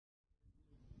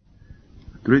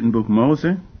dritten Buch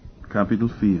Mose, Kapitel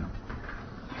 4.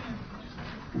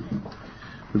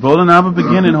 Wir wollen aber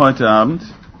beginnen heute Abend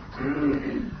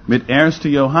mit 1.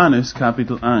 Johannes,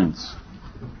 Kapitel 1.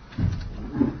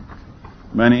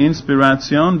 Meine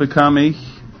Inspiration bekam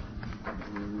ich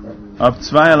auf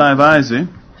zweierlei Weise.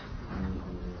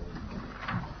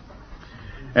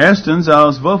 Erstens,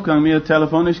 als Wolfgang mir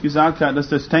telefonisch gesagt hat, dass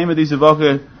das Thema diese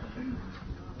Woche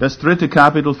das dritte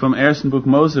Kapitel vom ersten Buch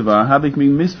Mose war, habe ich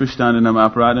mich missverstanden am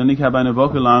Apparat und ich habe eine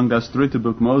Woche lang das dritte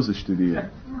Buch Mose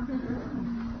studiert.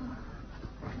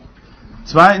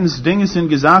 Zweitens, Dinge sind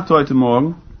gesagt heute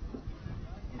Morgen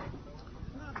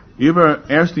über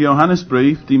 1.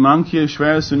 Johannesbrief, die manche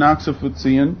schwer zu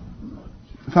nachzuvollziehen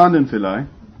fanden vielleicht.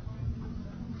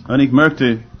 Und ich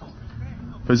möchte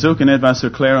versuchen, etwas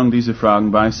Erklärung dieser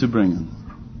Fragen beizubringen.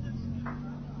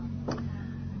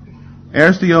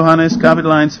 1. Johannes,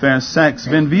 Kapitel 1, Vers 6.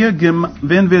 Wenn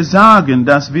wir sagen,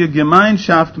 dass wir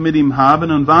Gemeinschaft mit ihm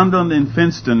haben und wandeln in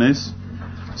Finsternis,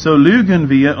 so lügen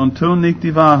wir und tun nicht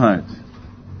die Wahrheit.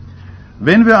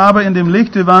 Wenn wir aber in dem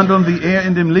Lichte wandeln, wie er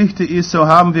in dem Lichte ist, so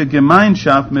haben wir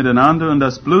Gemeinschaft miteinander und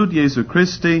das Blut Jesu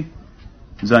Christi,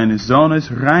 seines Sohnes,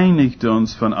 reinigt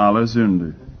uns von aller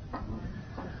Sünde.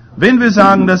 Wenn wir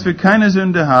sagen, dass wir keine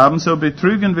Sünde haben, so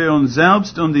betrügen wir uns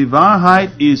selbst und die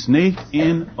Wahrheit ist nicht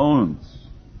in uns.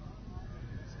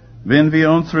 Wenn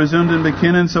wir unsere Sünden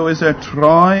bekennen, so ist er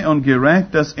treu und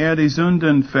gerecht, dass er die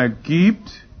Sünden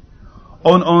vergibt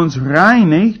und uns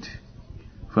reinigt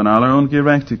von aller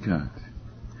Ungerechtigkeit.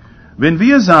 Wenn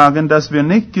wir sagen, dass wir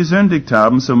nicht gesündigt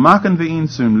haben, so machen wir ihn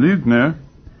zum Lügner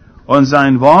und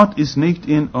sein Wort ist nicht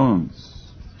in uns.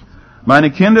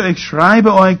 Meine Kinder, ich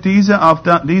schreibe euch dieses, auf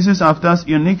das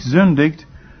ihr nicht sündigt.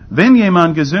 Wenn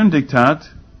jemand gesündigt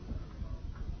hat,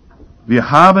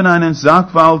 wir haben einen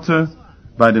Sachwalter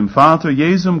bei dem Vater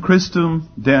Jesum Christum,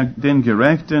 den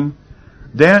Gerechten.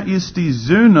 Der ist die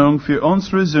Sühnung für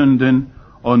unsere Sünden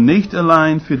und nicht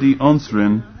allein für die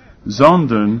unseren,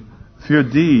 sondern für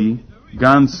die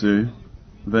ganze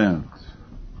Welt.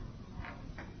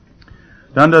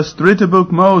 Dann das dritte Buch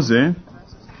Mose,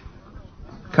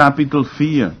 Kapitel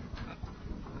 4.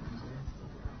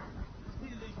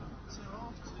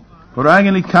 Oder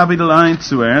eigentlich Kapitel 1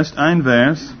 zuerst, ein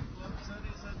Vers.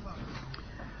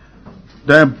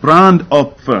 Der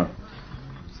Brandopfer,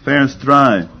 Vers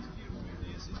 3.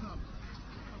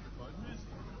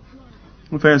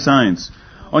 Vers 1.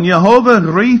 Und Jehova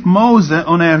rief Mose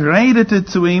und er redete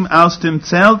zu ihm aus dem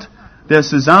Zelt der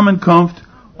Zusammenkunft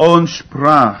und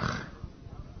sprach.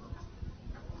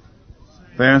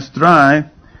 Vers 3.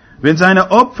 Wenn seine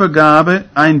Opfergabe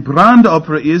ein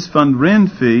Brandopfer ist von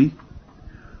Rindvieh,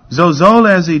 so soll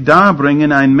er sie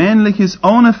darbringen, ein männliches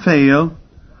ohne Fehl,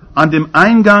 an dem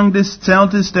Eingang des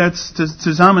Zeltes der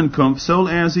Zusammenkunft soll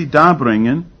er sie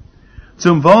darbringen,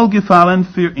 zum Wohlgefallen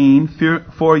für ihn,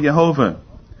 vor Jehova.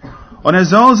 Und er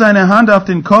soll seine Hand auf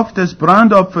den Kopf des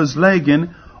Brandopfers legen,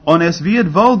 und es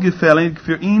wird wohlgefällig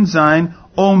für ihn sein,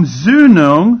 um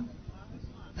Sühnung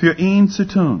für ihn zu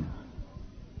tun.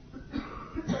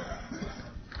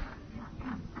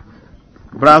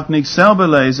 Braucht nicht selber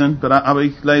lesen, aber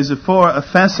ich lese vor,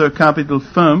 Epheser Kapitel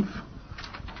 5,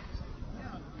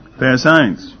 Vers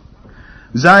 1.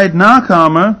 Seid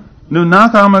Nachahmer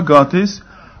Gottes,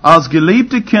 als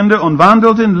geliebte Kinder und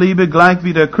wandelt in Liebe, gleich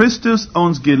wie der Christus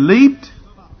uns geliebt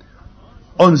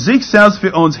und sich selbst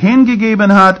für uns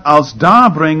hingegeben hat, als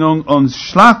Darbringung und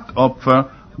Schlachtopfer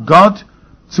Gott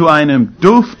zu einem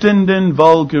duftenden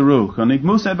Wohlgeruch. Und ich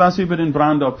muss etwas über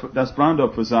das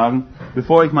Brandopfer sagen,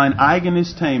 bevor ich mein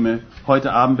eigenes Thema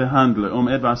heute Abend behandle, um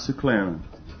etwas zu klären.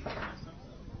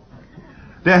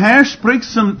 Der Herr spricht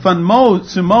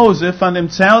zu Mose von dem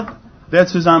Zelt der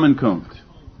Zusammenkunft.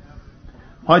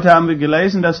 Heute haben wir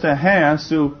gelesen, dass der Herr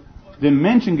zu den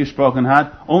Menschen gesprochen hat,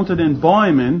 unter den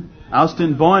Bäumen, aus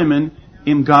den Bäumen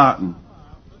im Garten.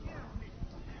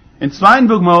 Im 2.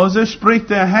 Buch Mose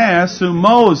spricht der Herr zu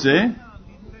Mose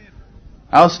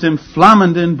aus dem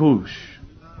flammenden Busch.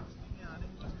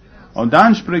 Und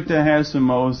dann spricht der Herr zu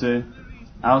Mose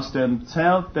aus dem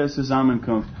Zelt der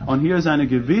Zusammenkunft. Und hier ist eine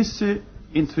gewisse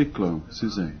Entwicklung zu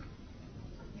sehen.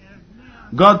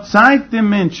 Gott zeigt dem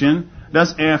Menschen,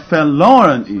 dass er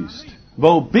verloren ist.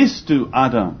 Wo bist du,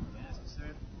 Adam?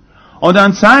 Und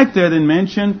dann zeigt er den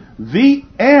Menschen, wie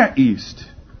er ist.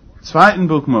 2.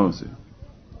 Buch Mose.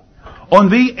 Und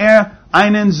wie er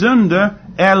einen Sünder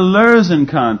erlösen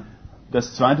kann.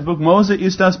 Das 2. Buch Mose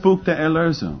ist das Buch der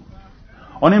Erlösung.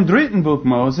 Und im 3. Buch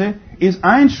Mose ist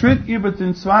ein Schritt über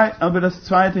das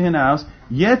zweite hinaus,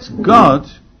 jetzt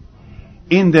Gott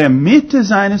in der Mitte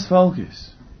seines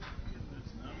Volkes.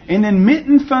 In den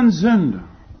Mitten von Sündern.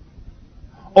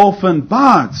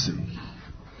 offenbart sich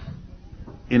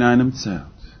in einem Zelt.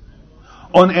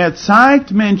 Und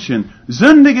zeigt Menschen,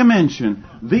 sündige Menschen,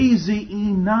 wie sie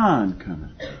ihn nahen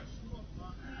können.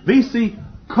 Wie sie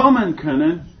kommen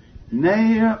können,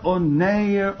 näher und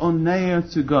näher und näher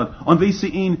zu Gott. Und wie sie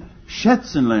ihn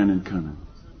schätzen lernen können.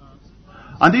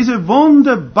 An diese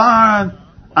wunderbare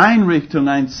Einrichtung,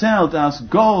 ein Zelt aus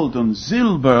Gold und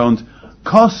Silber und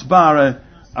kostbare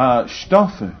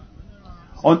Stoffe.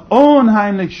 Und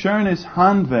unheimlich schönes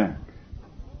Handwerk.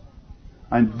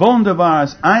 Ein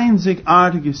wunderbares,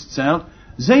 einzigartiges Zelt.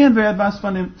 Sehen wir etwas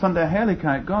von der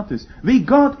Herrlichkeit Gottes. Wie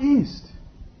Gott ist.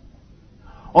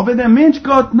 Und wenn der Mensch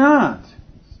Gott naht,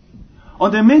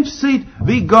 und der Mensch sieht,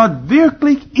 wie Gott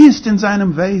wirklich ist in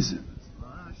seinem Wesen,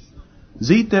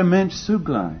 sieht der Mensch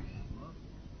zugleich,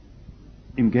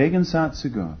 im Gegensatz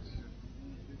zu Gott,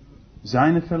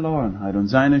 seine Verlorenheit und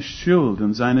seine Schuld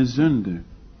und seine Sünde.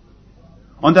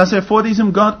 Und dass er vor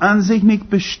diesem Gott an sich nicht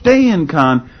bestehen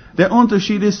kann. Der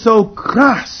Unterschied ist so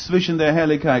krass zwischen der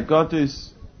Herrlichkeit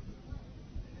Gottes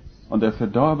und der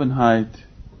Verdorbenheit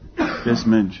des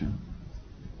Menschen.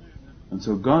 Und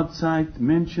so Gott zeigt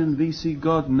Menschen, wie sie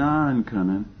Gott nahen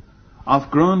können,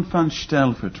 aufgrund von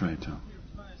Stellvertretern.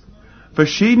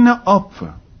 Verschiedene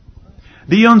Opfer,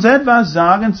 die uns etwas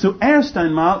sagen, zuerst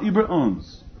einmal über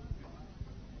uns.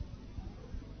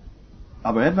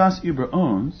 Aber etwas über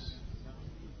uns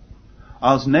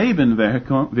als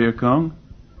Nebenwirkung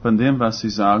von dem, was sie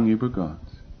sagen über Gott.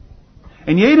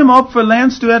 In jedem Opfer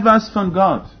lernst du etwas von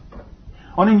Gott.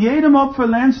 Und in jedem Opfer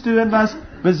lernst du etwas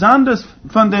Besonderes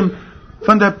von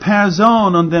der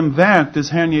Person und dem Werk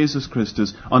des Herrn Jesus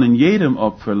Christus. Und in jedem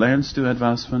Opfer lernst du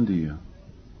etwas von dir.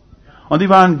 Und die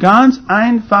waren ganz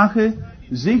einfache,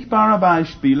 sichtbare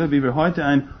Beispiele, wie wir heute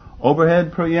ein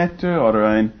Overhead-Projektor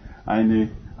oder eine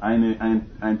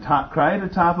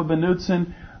Kreidetafel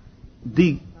benutzen,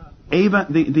 die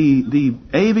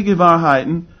ewige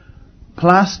Wahrheiten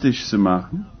plastisch zu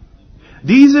machen.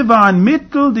 Diese waren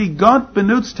Mittel, die Gott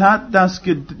benutzt hat,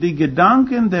 die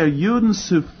Gedanken der Juden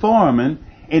zu formen,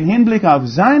 im Hinblick auf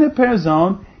seine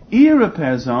Person, ihre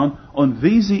Person und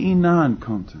wie sie ihn nahen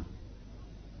konnten.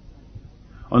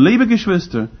 Und liebe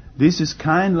Geschwister, dies ist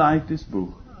kein leichtes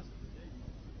Buch.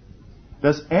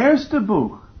 Das erste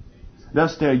Buch,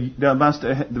 das der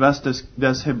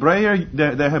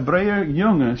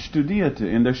Hebräer-Junge studierte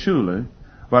in der Schule,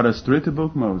 war das 3.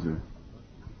 Buch Mose.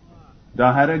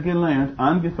 Da hat er gelernt,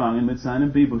 angefangen mit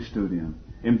seinem Bibelstudium.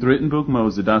 Im 3. Buch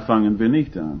Mose, da fangen wir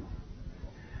nicht an.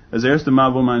 Das erste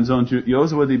Mal, wo mein Sohn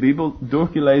Josua die Bibel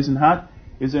durchgelesen hat,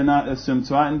 ist er zum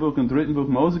 2. Buch und 3. Buch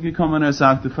Mose gekommen und er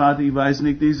sagte, Vater, ich weiß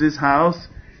nicht, dieses Haus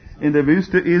in der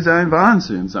Wüste ist ein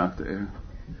Wahnsinn, sagte er.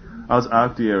 Als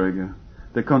 8-Jähriger.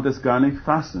 Der konnte es gar nicht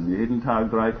fassen. Jeden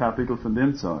Tag 3 Kapitel von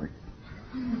dem Zeug.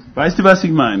 Weißt du, was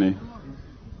ich meine?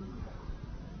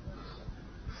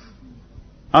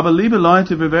 Aber liebe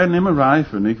Leute, wir werden immer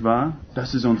reifer, nicht wahr?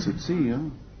 Das ist unser Ziel.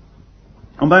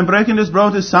 Und beim Brechen des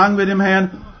Brotes sagen wir dem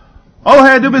Herrn, oh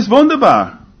Herr, du bist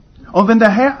wunderbar. Und wenn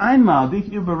der Herr einmal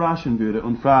dich überraschen würde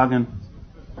und fragen,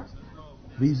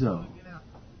 wieso?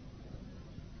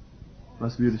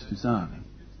 Was würdest du sagen?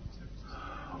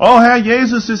 Oh Herr,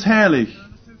 Jesus ist herrlich.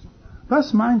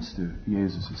 Was meinst du,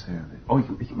 Jesus ist herrlich? Oh,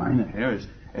 ich meine, er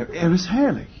ist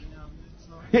herrlich.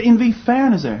 Ja,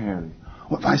 inwiefern ist er herrlich?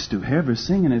 Oh, weißt du, Herr, wir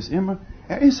singen es immer,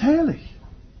 er ist herrlich.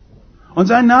 Und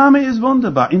sein Name ist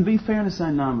wunderbar. Inwiefern ist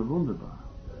sein Name wunderbar?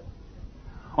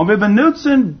 Und wir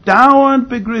benutzen dauernd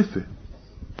Begriffe.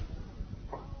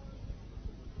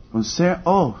 Und sehr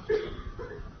oft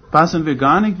passen wir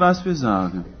gar nicht, was wir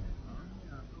sagen.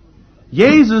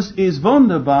 Jesus ist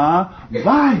wunderbar,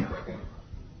 weil.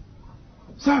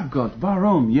 Sag Gott,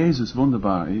 warum Jesus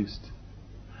wunderbar ist.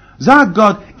 Sag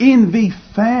Gott,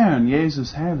 inwiefern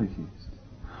Jesus herrlich ist.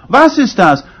 Was ist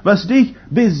das, was dich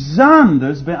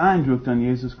besonders beeindruckt an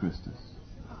Jesus Christus?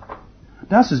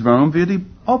 Das ist, warum wir die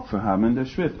Opfer haben in der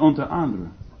Schrift, unter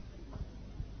anderem.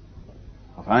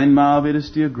 Auf einmal wird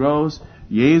es dir groß,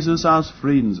 Jesus als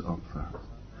Friedensopfer.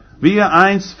 Wie er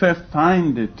einst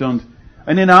verfeindet und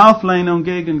in Auflehnung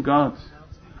gegen Gott.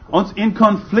 Und in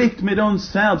Konflikt mit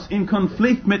uns selbst, in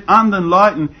Konflikt mit anderen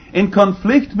Leuten, in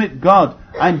Konflikt mit Gott.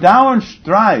 Ein dauernder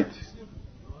Streit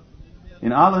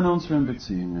in allen unseren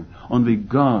Beziehungen. Und wie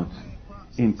Gott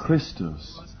in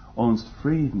Christus uns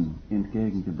Frieden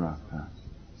entgegengebracht hat.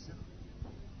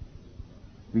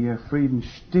 Wie er Frieden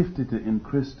stiftete in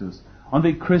Christus. Und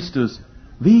wie Christus,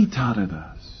 wie tat er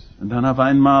das? Und dann auf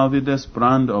einmal wird das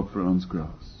Brandopfer uns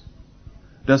groß.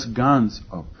 Das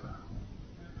Ganzopfer.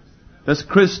 Dass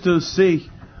Christus sich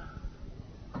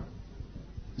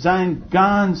sein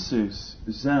ganzes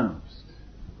Selbst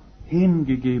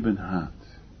hingegeben hat.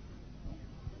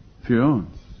 Für uns,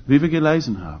 wie wir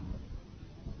gelesen haben.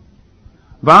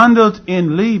 Wandelt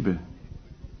in Liebe.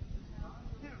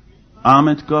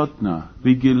 Ahmet Gott nach,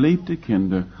 wie geliebte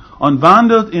Kinder. Und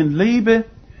wandelt in Liebe,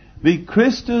 wie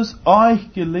Christus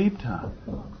euch geliebt hat.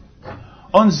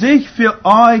 Und sich für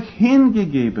euch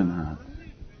hingegeben hat.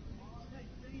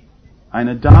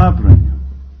 Eine Darbringung.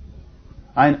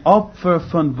 Ein Opfer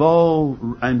von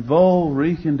ein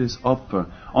wohlriechendes Opfer.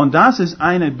 Und das ist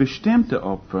eine bestimmte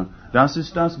Opfer. Das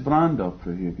ist das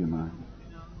Brandopfer hier gemeint.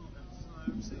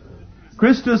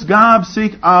 Christus gab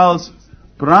sich als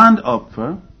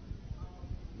Brandopfer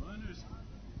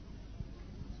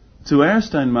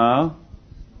zuerst einmal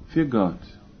für Gott,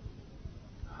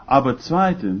 aber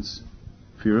zweitens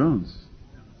für uns.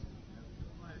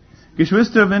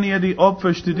 Geschwister, wenn ihr die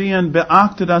Opfer studieren,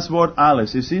 beachtet das Wort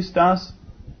alles. Es ist das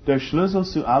der Schlüssel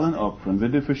zu allen Opfern.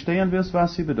 Wenn du verstehen willst,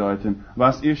 was sie bedeuten,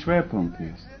 was ihr Schwerpunkt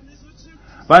ist.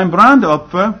 Beim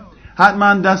Brandopfer hat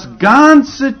man das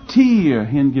ganze Tier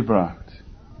hingebracht.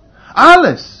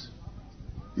 Alles.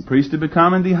 Die Priester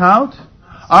bekamen die Haut,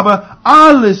 aber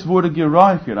alles wurde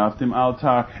geräuchert auf dem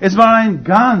Altar. Es war ein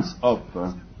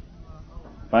Ganzopfer.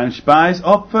 Beim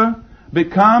Speisopfer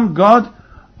bekam Gott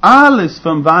alles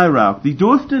vom Weihrauch. Die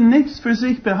durften nichts für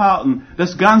sich behalten.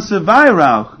 Das ganze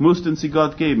Weihrauch mussten sie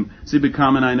Gott geben. Sie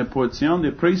bekamen eine Portion,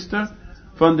 der Priester,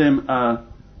 von dem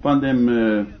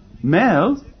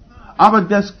Mehl, aber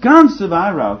das ganze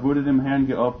Weihrauch wurde dem Herrn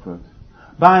geopfert.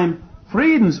 Beim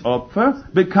Friedensopfer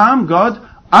bekam Gott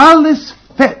alles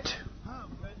Fett.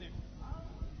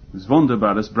 Das ist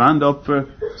wunderbar. Das Brandopfer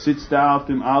sitzt da auf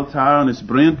dem Altar und es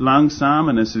brennt langsam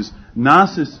und es ist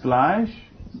nasses Fleisch.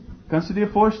 Kannst du dir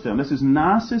vorstellen? Das ist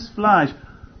nasses Fleisch,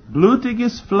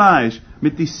 blutiges Fleisch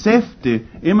mit die Säfte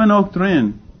immer noch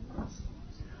drin.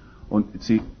 Und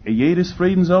jedes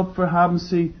Friedensopfer haben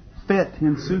sie Fett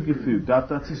hinzugefügt,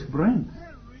 dass es brennt.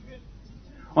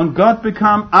 Und Gott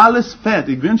bekam alles Fett.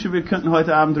 Ich wünsche, wir könnten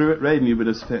heute Abend reden über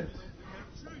das Fett.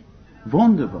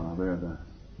 Wunderbar wäre das.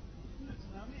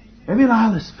 Er will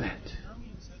alles Fett.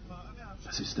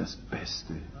 Das ist das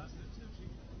Beste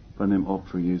von dem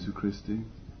Opfer Jesu Christi.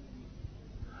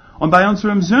 Und bei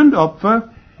unserem Sündopfer,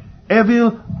 er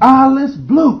will alles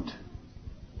Blut.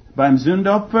 Beim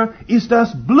Sündopfer ist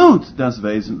das Blut das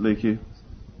Wesentliche.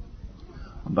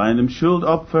 Und bei einem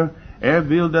Schuldopfer, er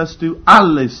will, dass du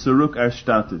alles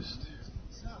zurückerstattest,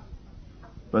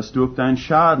 was durch deinen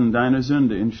Schaden, deiner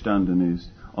Sünde entstanden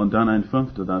ist. Und dann ein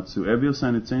Fünftel dazu. Er will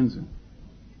seine Zinsen.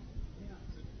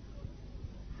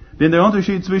 Denn der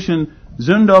Unterschied zwischen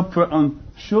Sündopfer und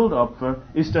Schuldopfer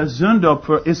ist das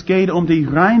Sündopfer, es geht um die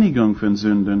Reinigung von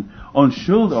Sünden. Und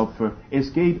Schuldopfer,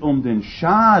 es geht um den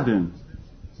Schaden,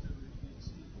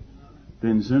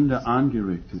 den Sünder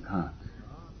angerichtet hat.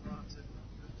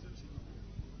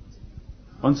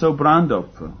 Und so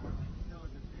Brandopfer.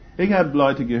 Ich habe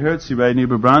Leute gehört, sie reden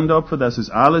über Brandopfer, das ist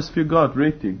alles für Gott,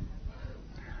 richtig.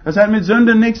 Das hat mit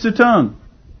Sünden nichts zu tun.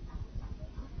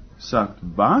 Sagt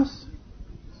was?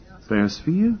 Vers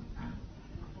 4.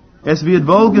 Es wird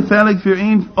wohlgefällig für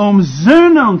ihn, um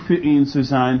Sühnung für ihn zu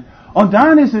sein. Und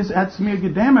dann ist es, hat es mir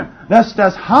gedämmert, dass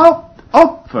das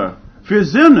Hauptopfer für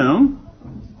Sühnung,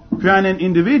 für einen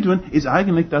Individuum, ist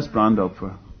eigentlich das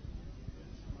Brandopfer.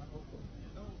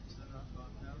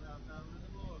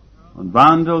 Und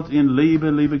wandelt in Liebe,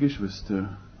 liebe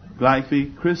Geschwister, gleich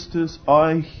wie Christus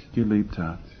euch geliebt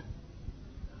hat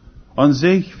und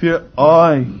sich für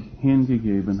euch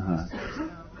hingegeben hat.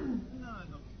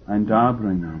 Ein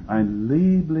Darbringen, ein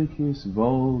liebliches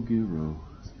Wohlgeruch.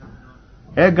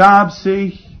 Er gab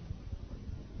sich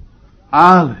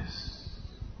alles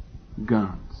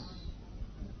ganz.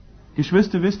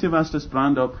 Geschwister, wisst ihr, was das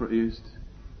Brandopfer ist?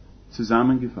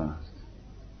 Zusammengefasst.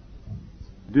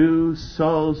 Du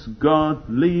sollst Gott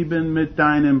lieben mit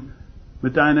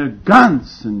deiner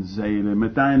ganzen Seele,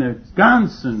 mit deiner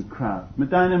ganzen Kraft,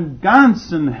 mit deinem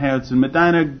ganzen Herzen, mit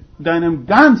deinem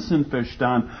ganzen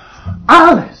Verstand.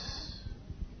 Alles.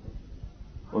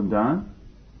 Und dann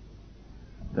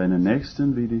deinen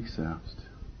Nächsten wie dich selbst.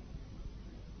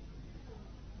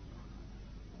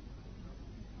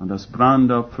 Und das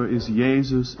Brandopfer ist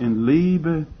Jesus in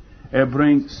Liebe. Er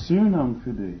bringt Sühnung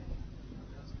für dich.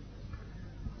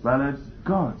 Weil er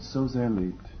Gott so sehr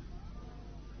liebt.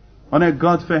 Und er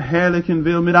Gott verherrlichen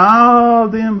will mit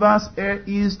all dem, was er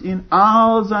ist, in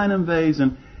all seinem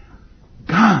Wesen.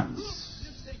 Ganz.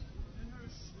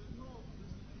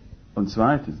 Und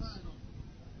zweitens,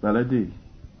 weil er dich,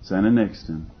 seinen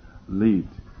Nächsten,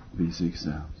 liebt wie sich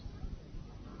selbst.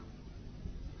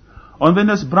 Und wenn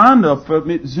das Brandopfer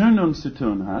mit Sündung zu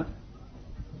tun hat,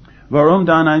 warum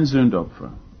dann ein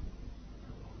Sündopfer?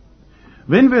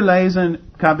 Wenn wir lesen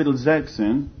Kapitel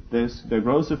 16, der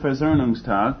große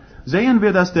Versöhnungstag, sehen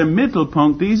wir, dass der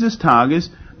Mittelpunkt dieses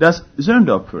Tages das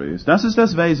Sündopfer ist. Das ist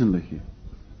das Wesentliche.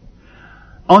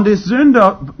 Und das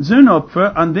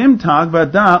Sündopfer an dem Tag war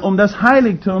da, um das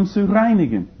Heiligtum zu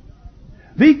reinigen.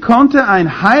 Wie konnte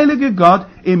ein heiliger Gott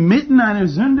inmitten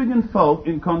eines sündigen Volk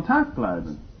in Kontakt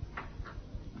bleiben?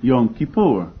 Yom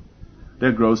Kippur,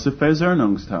 der große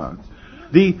Versöhnungstag.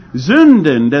 Die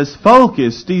Sünden des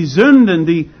Volkes, die Sünden,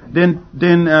 die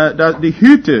die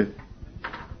Hüte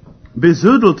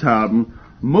besudelt haben,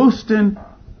 mussten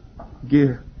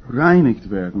gereinigt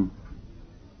werden.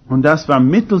 Und das war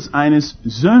mittels eines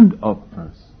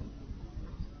Sündopfers.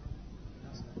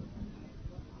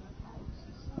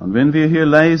 Und wenn wir hier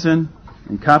lesen,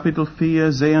 in Kapitel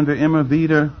 4 sehen wir immer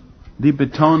wieder die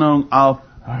Betonung auf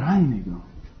Reinigung.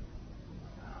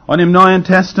 Und im Neuen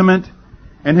Testament,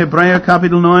 in Hebräer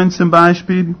Kapitel 9 zum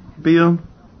Beispiel,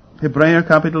 Hebräer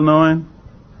Kapitel 9,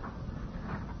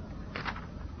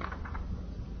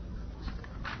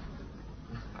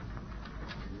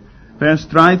 Vers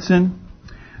 13,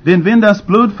 denn wenn das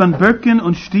Blut von Böcken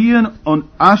und Stieren und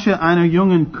Asche einer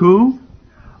jungen Kuh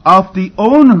auf die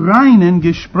Unreinen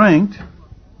gesprengt,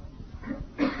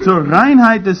 zur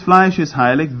Reinheit des Fleisches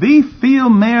heiligt, wie viel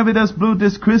mehr wird das Blut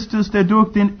des Christus, der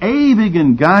durch den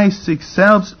ewigen Geist sich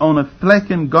selbst ohne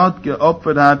Flecken Gott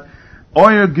geopfert hat,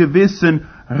 euer Gewissen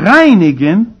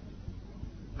reinigen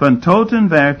von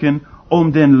toten Werken,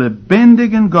 um den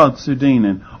lebendigen Gott zu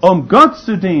dienen. Um Gott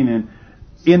zu dienen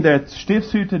in der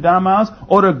Stiftshütte damals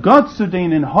oder Gott zu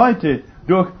dienen heute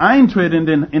durch Eintritt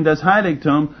in das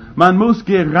Heiligtum, man muss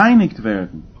gereinigt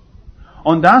werden.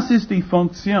 Und das ist die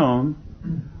Funktion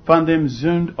von dem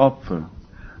Sündopfer.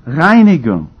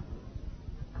 Reinigung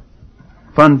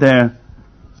von der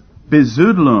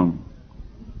Besuddelung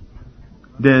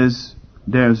der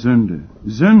Sünde.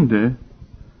 Sünde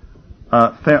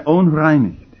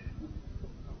verunreinigt.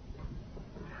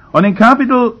 Und in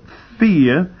Kapitel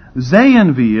 4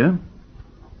 sehen wir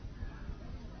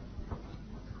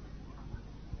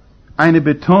eine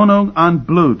Betonung an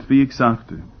Blut, wie ich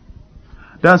sagte.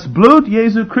 Das Blut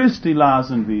Jesu Christi,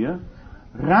 lasen wir,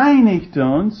 reinigt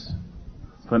uns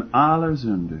von aller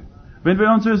Sünde. Wenn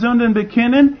wir unsere Sünden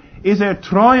bekennen, ist er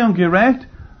treu und gerecht,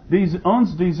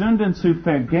 uns die Sünden zu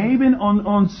vergeben und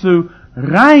uns zu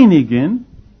reinigen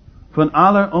von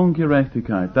aller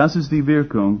Ungerechtigkeit. Das ist die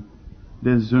Wirkung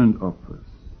des Sündopfers.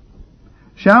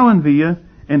 Schauen wir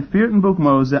im 4. Buch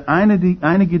Mose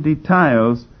einige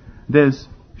Details des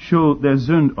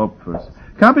Sündopfers.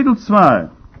 Kapitel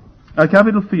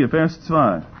 4, Vers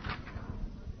 2.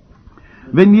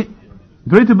 3.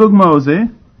 Buch Mose,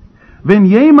 wenn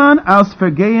jemand aus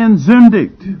Vergehen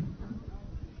sündigt.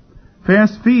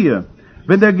 Vers 4.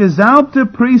 Wenn der gesalbte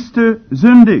Priester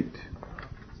sündigt.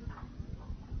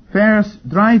 Vers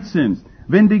 13.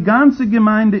 Wenn die ganze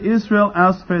Gemeinde Israel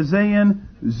aus Versehen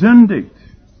sündigt.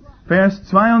 Vers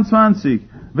 22.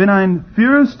 Wenn ein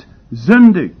Fürst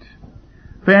sündigt.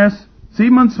 Vers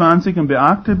 27. Und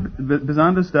beachte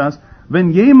besonders das.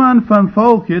 Wenn jemand vom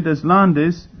Volke des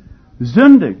Landes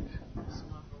sündigt.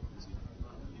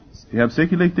 Ihr habt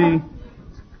sicherlich die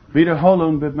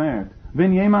Wiederholung bemerkt.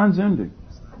 Wenn jemand sündigt.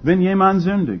 Wenn jemand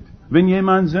sündigt. Wenn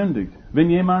jemand sündigt. Wenn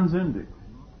jemand sündigt.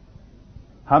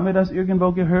 Haben wir das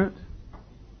irgendwo gehört?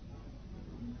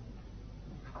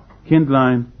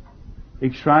 Kindlein,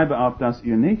 ich schreibe auf, dass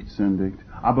ihr nicht sündigt,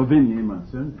 aber wenn jemand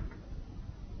sündigt.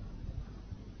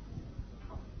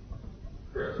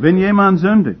 Wenn jemand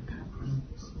sündigt,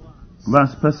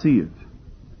 was passiert?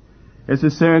 Es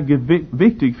ist sehr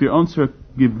wichtig für unser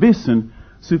Gewissen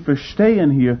zu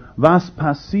verstehen hier, was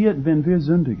passiert, wenn wir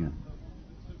sündigen.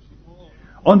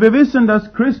 Und wir wissen,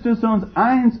 dass Christus uns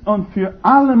eins und für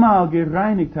allemal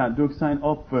gereinigt hat durch sein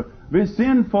Opfer. Wir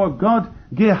sind vor Gott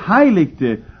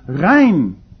Geheiligte,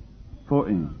 rein vor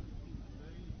ihm.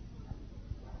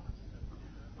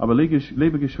 Aber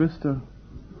liebe Geschwister,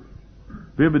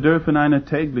 wir bedürfen eine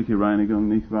tägliche Reinigung,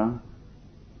 nicht wahr?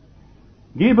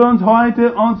 Gib uns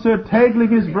heute unser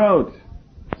tägliches Brot,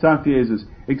 sagt Jesus.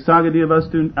 Ich sage dir, was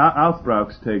du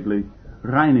aufbrauchst täglich.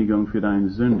 Reinigung für deine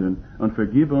Sünden. Und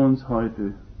vergib uns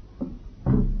heute.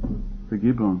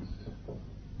 Vergib uns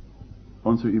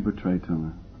unsere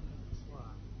Übertretungen.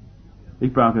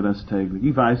 Ich brauche das täglich.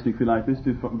 Ich weiß nicht, vielleicht bist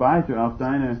du weiter auf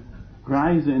deiner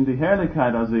Reise in die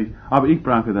Herrlichkeit als ich, aber ich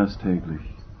brauche das täglich.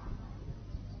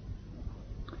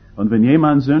 Und wenn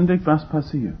jemand sündigt, was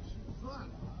passiert?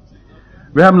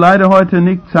 Wir haben leider heute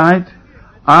nicht Zeit,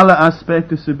 alle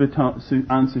Aspekte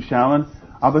anzuschauen,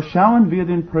 aber schauen wir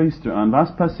den Priester an.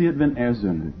 Was passiert, wenn er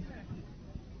sündigt?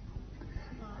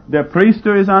 Der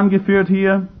Priester ist angeführt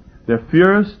hier, der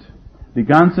Fürst, Die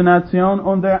ganze Nation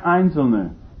und der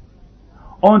Einzelne.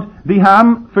 Und die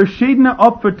haben verschiedene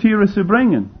Opfertiere zu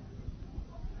bringen.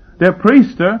 Der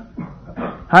Priester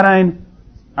hat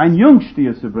ein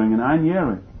Jungstier zu bringen,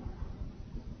 einjährig.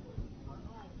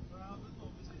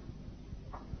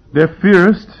 Der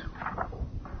Fürst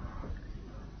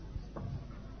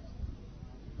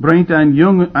bringt ein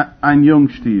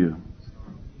Jungstier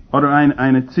oder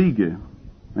eine Ziege,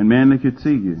 eine männliche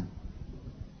Ziege.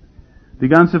 Die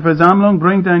ganze Versammlung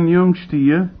bringt ein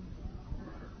Jungstier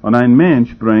und ein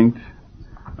Mensch bringt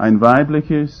ein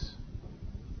weibliches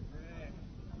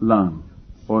Lamm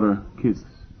oder Kiss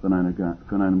von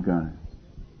einem Geist.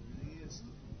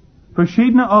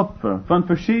 Verschiedene Opfer von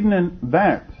verschiedenen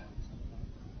Wert.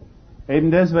 Eben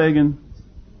deswegen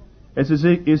ist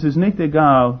es nicht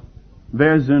egal,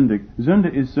 wer sündigt. Sünde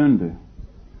ist Sünde.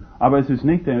 Aber es ist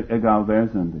nicht egal, wer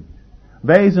sündigt.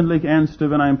 Wesentlich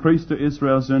ernster, wenn ein Priester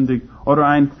Israel sündigt oder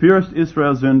ein Fürst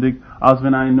Israel sündigt, als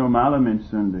wenn ein normaler Mensch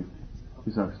sündigt.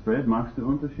 Du sagst, Fred, machst du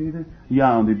Unterschiede?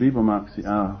 Ja, und die Bibel macht sie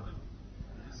auch.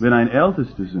 Wenn ein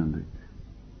Ältester sündigt,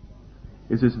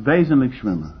 ist es wesentlich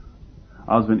schlimmer,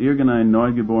 als wenn irgendein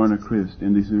neugeborener Christ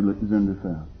in die Sünde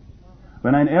fällt.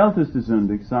 Wenn ein Ältester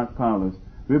sündigt, sagt Paulus,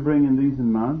 wir bringen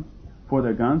diesen Mann vor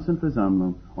der ganzen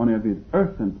Versammlung und er wird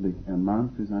öffentlich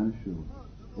ermahnt für seine Schuld.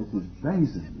 Es ist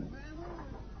wesentlich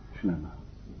schlimmer.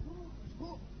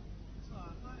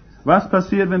 Was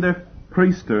passiert, wenn der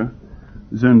Priester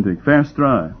sündigt? Vers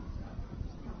 3.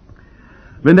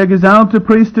 Wenn der gesalbte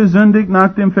Priester sündigt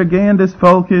nach einem Vergehen des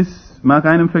Volkes,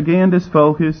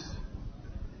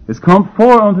 es kommt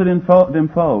vor unter dem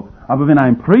Volk, aber wenn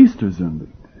ein Priester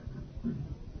sündigt,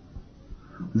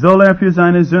 soll er für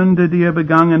seine Sünde, die er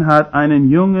begangen hat, einen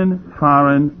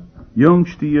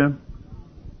Jungstier,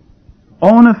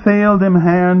 ohne Fehl dem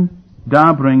Herrn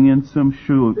darbringen zum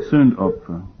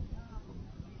Sündopfer.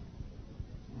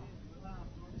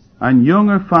 Ein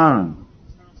junger Pharao.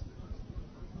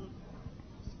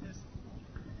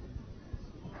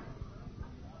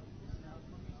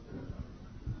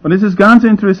 Und es ist ganz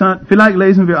interessant, vielleicht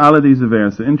lesen wir alle diese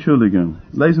Verse, Entschuldigung,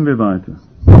 lesen wir weiter.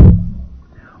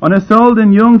 Und er soll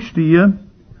den Jungstier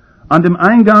an dem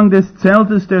Eingang des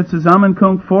Zeltes der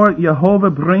Zusammenkunft vor Jehova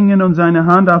bringen und seine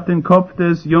Hand auf den Kopf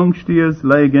des Jungstiers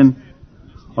legen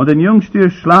und den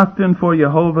Jungstier schlachten vor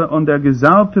Jehova und der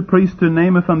gesalbte Priester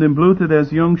nehme von dem Blute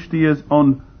des Jungstiers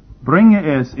und bringe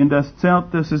es in das Zelt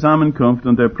der Zusammenkunft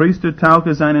und der Priester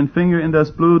tauche seinen Finger in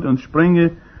das Blut und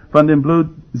springe von dem Blut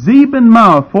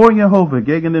 7-mal vor Jehova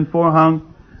gegen den Vorhang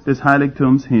des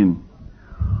Heiligtums hin.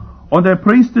 Und der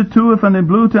Priester tue von dem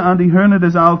Blute an die Hörner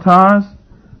des Altars,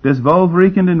 des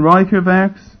wohlriechenden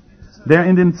Räucherwerks, der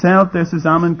in dem Zelt der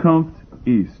Zusammenkunft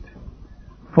ist,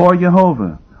 vor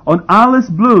Jehova. Und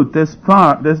alles Blut des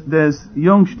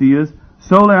Jungstiers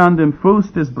soll er an dem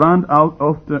Fuß des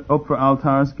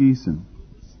Brandopferaltars gießen,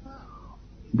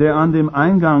 der an dem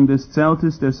Eingang des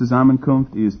Zeltes der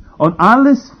Zusammenkunft ist. Und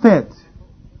alles Fett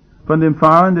von dem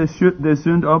Fahren des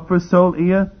Sündopfers soll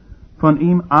er von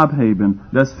ihm abheben.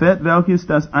 Das Fett, welches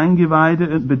das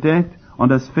Eingeweide bedeckt, und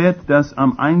das Fett, das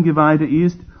am Eingeweide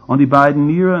ist, und die beiden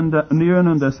Nieren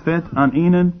und das Fett an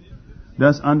ihnen,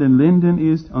 das an den Linden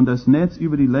ist, und das Netz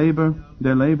über die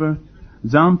der Leber,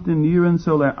 samt den Nieren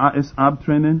soll er es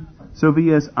abtrennen, so wie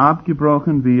es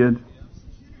abgebrochen wird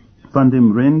von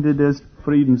dem Rinde des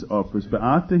Friedensopfers.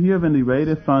 Beachte hier, wenn die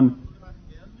Rede von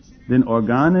den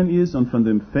Organen ist und von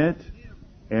dem Fett,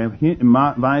 er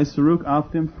weist zurück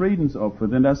auf dem Friedensopfer,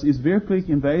 denn das ist wirklich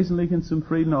im Wesentlichen zum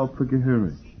Friedensopfer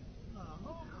gehörig.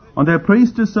 Und der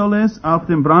Priester soll es auf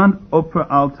dem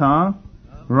Brandopferaltar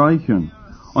räuchern.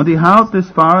 Und die Haut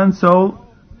des Pharao soll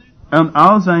und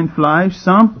all sein Fleisch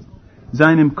samt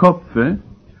seinem Kopfe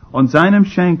und seinem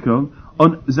Schenkel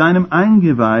und seinem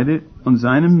Eingeweide und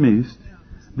seinem Mist,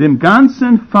 dem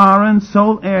ganzen Pharao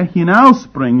soll er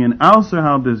hinausbringen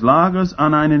außerhalb des Lagers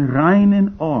an einen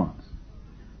reinen Ort,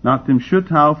 nach dem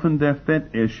Schutthaufen der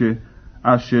Fettasche,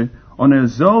 und er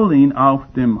soll ihn auf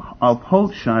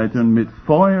Holzscheitern mit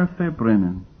Feuer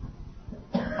verbrennen.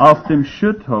 Auf dem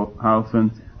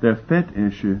Schutthaufen der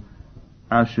Fettasche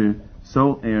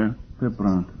soll er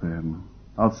verbrannt werden.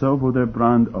 Also wo der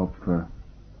Brandopfer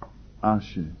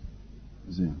Asche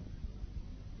sind.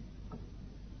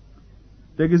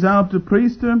 Der gesalbte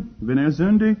Priester, wenn er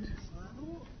sündigt,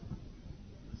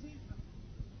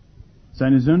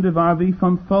 seine Sünde war wie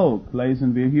vom Volk,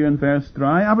 lesen wir hier in Vers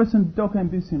 3, aber es ist doch ein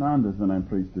bisschen anders, wenn ein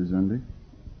Priester sündigt.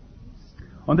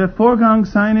 Und der Vorgang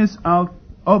seines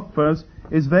Opfers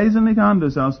ist wesentlich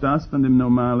anders als das von dem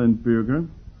normalen Bürger.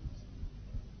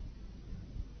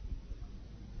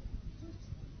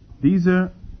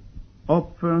 Dieser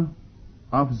Opfer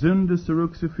auf Sünde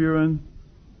zurückzuführen,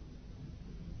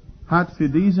 hat für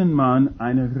diesen Mann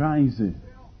eine Reise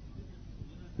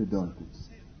bedeutet.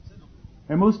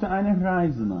 Er musste eine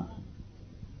Reise machen.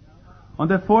 Und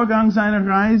der Vorgang seiner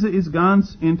Reise ist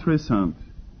ganz interessant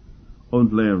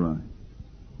und lehrreich.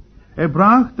 Er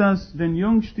brachte den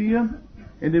Jungstier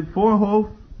in den Vorhof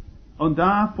und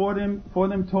da vor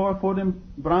dem Tor, vor dem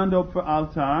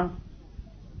Brandopferaltar,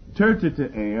 tötete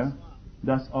er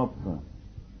das Opfer,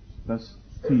 das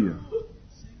Tier.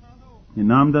 Er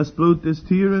nahm das Blut des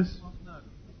Tieres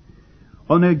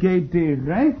und er geht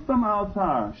direkt vom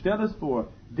Altar, stell das vor,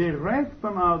 direkt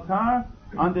vom Altar,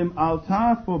 an dem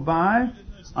Altar vorbei,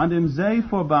 an dem See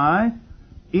vorbei,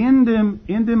 in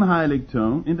dem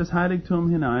Heiligtum, in das Heiligtum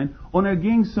hinein, und er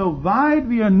ging so weit,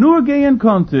 wie er nur gehen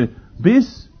konnte,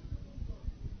 bis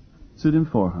zu dem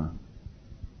Vorhang.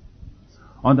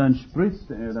 Und dann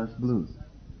spritzte er das Blut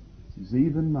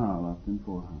 7-mal auf den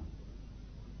Vorhang.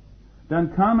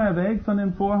 Dann kam er weg von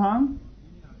dem Vorhang,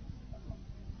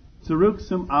 zurück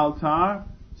zum Altar,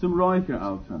 zum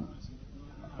Räucheraltar.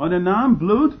 Und er nahm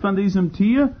Blut von diesem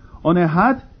Tier und er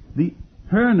hat die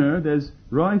Hörner des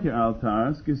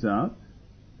Räucheraltars gesalbt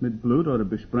mit Blut oder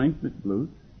besprengt mit Blut.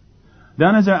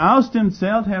 Dann ist er aus dem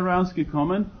Zelt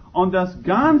herausgekommen und das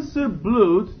ganze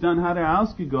Blut, dann hat er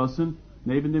ausgegossen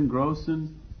neben dem großen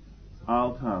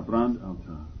Altar,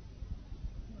 Brandaltar.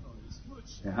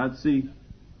 Er hat sich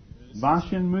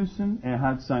waschen müssen, er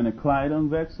hat seine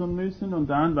Kleidung wechseln müssen und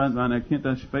dann, wann er kennt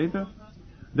das später,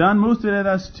 dann musste er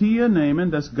das Tier nehmen,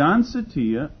 das ganze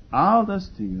Tier, all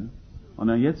das Tier, und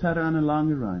dann jetzt hat er eine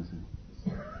lange Reise.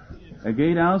 Er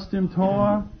geht aus dem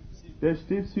Tor der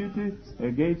Stiftshütte,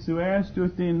 er geht zuerst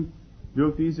durch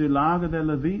diese Lager der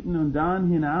Leviten und dann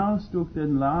hinaus durch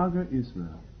den Lager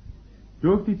Israel,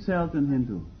 durch die Zelten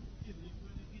hindurch.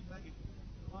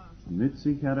 Und mit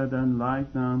sich hat er dann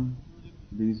Leichnam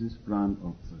dieses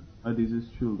Brandopfer, dieses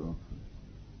Schuldopfer,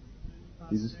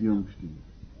 dieses Jungstier.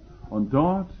 Und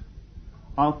dort,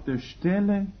 auf der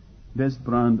Stelle des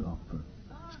Brandopfers,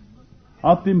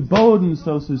 auf dem Boden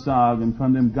sozusagen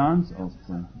von dem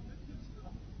Ganzopfer,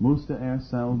 musste er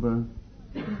selber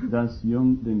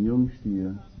den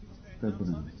Jungstier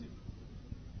verbrennen.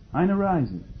 Eine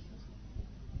Reise.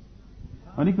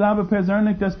 Und ich glaube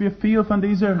persönlich, dass wir viel von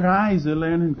dieser Reise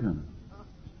lernen können.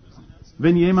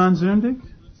 Wenn jemand sündigt,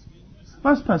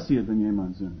 was passiert, wenn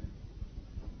jemand sündigt?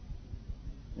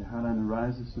 Er hat eine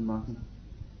Reise zu machen.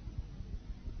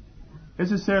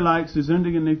 Es ist sehr leicht zu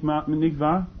sündigen, nicht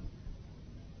wahr?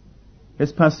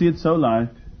 Es passiert so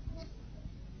leicht.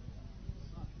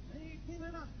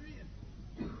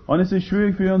 Und es ist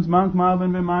schwierig für uns manchmal,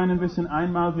 wenn wir meinen, wir sind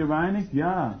einmal gereinigt,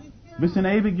 ja. Wir sind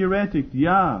ewig gerettet,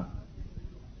 ja.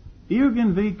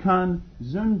 Irgendwie kann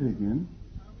Sündigen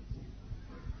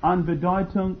an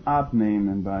Bedeutung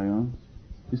abnehmen bei uns.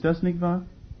 Ist das nicht wahr?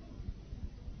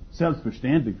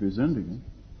 Selbstverständlich für Sündigen.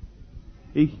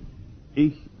 Ich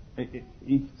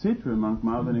zittere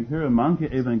manchmal, wenn ich höre manche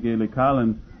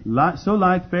Evangelikalen so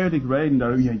leichtfertig reden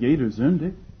darüber, ja, jeder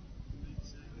sündigt.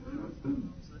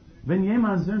 Wenn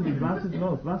jemand sündigt, was ist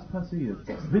los? Was passiert?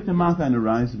 Bitte mach eine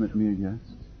Reise mit mir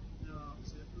jetzt.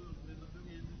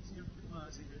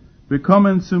 Wir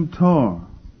kommen zum Tor,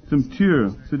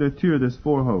 zu der Tür des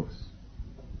Vorhofs.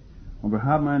 Und wir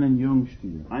haben einen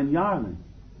Jungstier, ein Jahrling.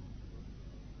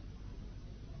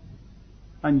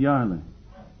 Ein Jahrling.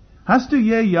 Hast du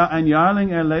je ein Jahrling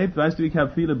erlebt? Weißt du, ich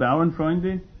habe viele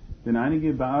Bauernfreunde, denn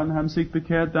einige Bauern haben sich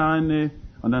bekehrt da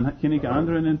und dann kenne ich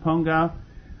andere in Pongau.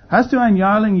 Hast du ein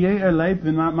Jahrling je erlebt,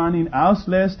 wenn man ihn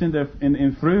auslässt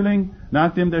im Frühling,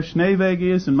 nachdem der Schnee weg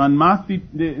ist und man macht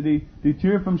die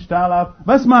Tür vom Stall auf?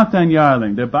 Was macht ein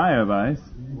Jahrling? Der Bayer weiß.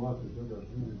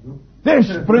 Der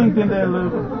springt in der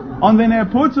Luft. Und wenn er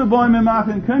Purzelbäume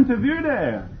machen könnte, würde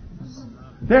er.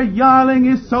 Der Jahrling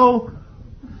ist so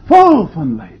voll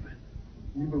von Leben.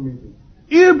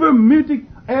 Übermütig.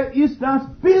 Er ist das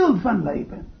Bild von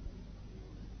Leben.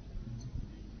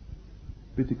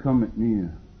 Bitte komm mit mir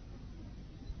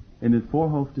in den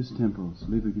Vorhof des Tempels,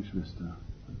 liebe Geschwister,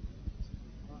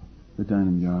 mit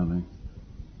deinem Jahrling.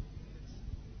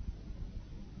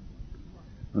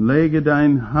 Und lege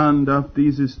deine Hand auf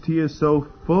dieses Tier so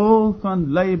voll von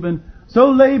Leben,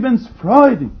 so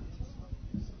lebensfreudig.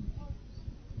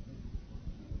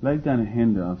 Leg deine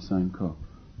Hände auf seinen Kopf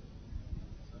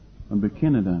und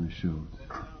bekenne deine Schuld.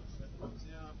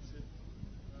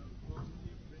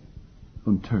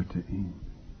 Und töte ihn.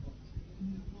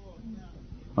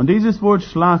 Und dieses Wort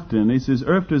schlachten ist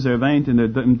öfters erwähnt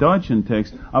im deutschen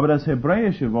Text, aber das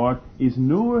hebräische Wort ist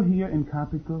nur hier in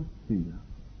Kapitel 4.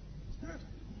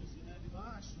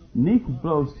 Nicht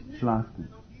bloß schlachten.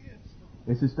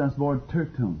 Es ist das Wort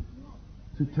Tötung.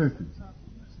 Zu töten.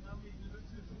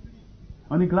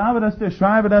 Und ich glaube, dass der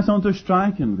Schreiber das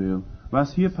unterstreichen will,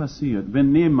 was hier passiert,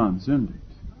 wenn jemand sündigt.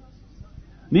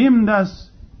 Nimm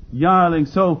das Jahrling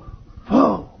so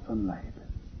voll von Leben,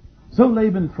 so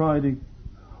lebenfreudig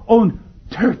und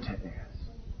töte es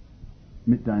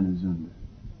mit deiner Sünde.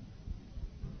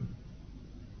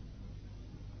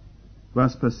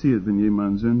 Was passiert, wenn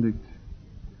jemand sündigt?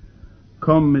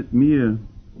 Komm mit mir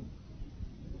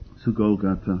zu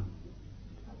Golgatha.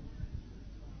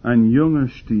 Ein junger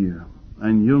Stier,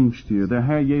 ein Jungstier, der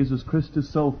Herr Jesus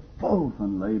Christus so voll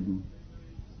von Leben,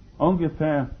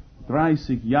 ungefähr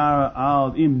 30 Jahre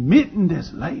alt, inmitten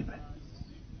des Lebens,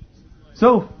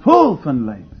 so voll von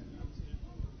Leben.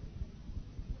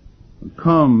 Und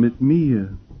komm mit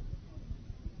mir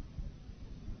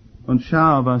und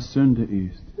schau, was Sünde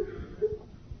ist.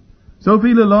 So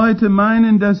viele Leute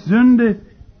meinen, dass Sünde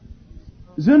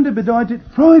bedeutet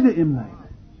Freude im Leben.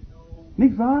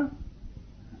 Nicht wahr?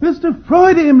 Willst du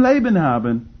Freude im Leben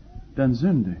haben, dann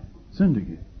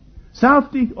sündige.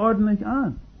 Sauf dich ordentlich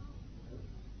an.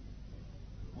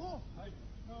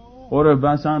 Oder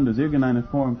was anderes, irgendeine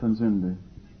Form von Sünde.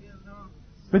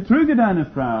 Betrüge deine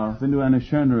Frau, wenn du eine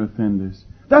schönere findest.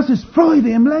 Das ist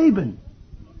Freude im Leben.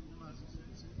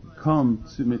 Komm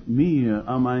mit mir,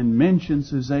 um einen Menschen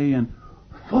zu sehen,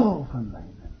 voll von Leben.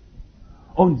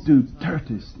 Und du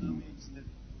tötest ihn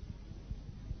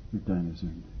mit deiner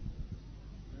Sünde.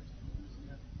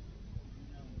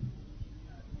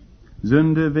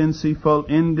 Sünde, wenn sie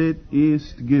vollendet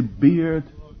ist, gebiert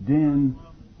den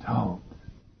Tod.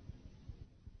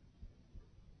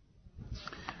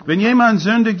 Wenn jemand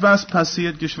sündigt, was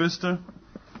passiert, Geschwister?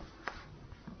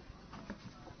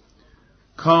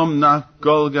 Komm nach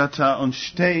Golgatha und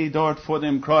steh dort vor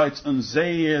dem Kreuz und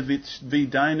sehe, wie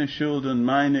deine Schuld und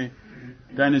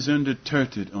deine Sünde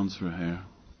tötet, unser Herr.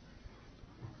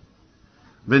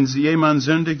 Wenn jemand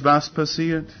sündigt, was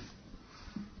passiert?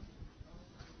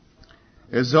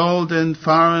 Er soll den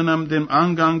Pfarrer an dem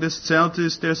Angang des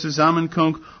Zeltes der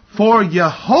Zusammenkunft vor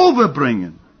Jehova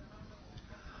bringen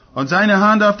und seine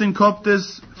Hand auf den Kopf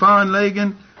des Pfarrers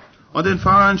legen und den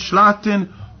Pfarrer schlachten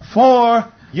vor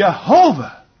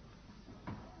Jehova.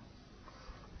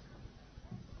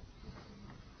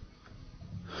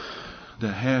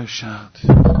 Der Herr schaut.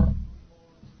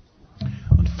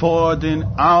 Und vor den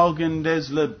Augen des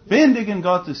lebendigen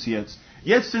Gottes jetzt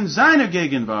in seiner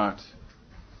Gegenwart,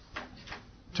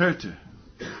 töte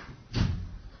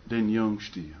den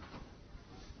Jungstier.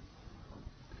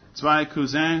 2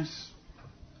 Cousins,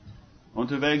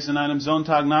 unterwegs an einem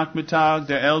Sonntagnachmittag,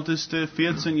 der Älteste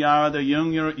 14 Jahre, der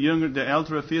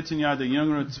Ältere 14 Jahre, der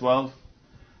Jüngere 12.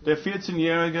 Der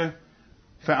 14-Jährige,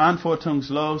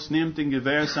 verantwortungslos, nimmt den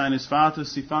Gewehr seines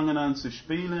Vaters, sie fangen an zu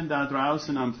spielen, da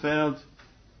draußen am Feld,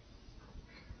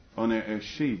 und er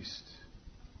erschießt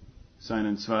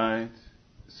seinen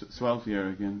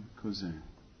 12-jährigen Cousin.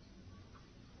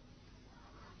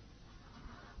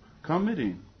 Komm mit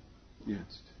ihm,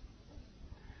 jetzt.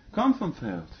 Komm vom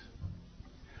Feld.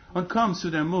 Und komm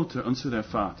zu der Mutter und zu dem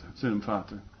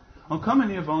Vater. Und komm in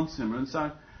ihr Wohnzimmer und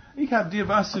sag, ich habe dir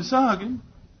was zu sagen.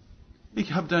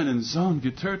 Ich habe deinen Sohn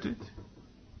getötet.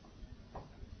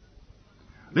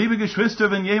 Liebe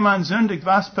Geschwister, wenn jemand sündigt,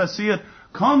 was passiert?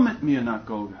 Komm mit mir nach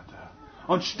Golgatha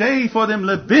und steh vor dem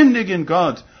lebendigen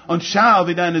Gott und schau,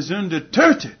 wie deine Sünde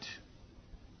tötet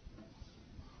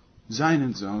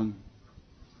seinen Sohn.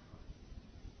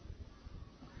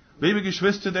 Liebe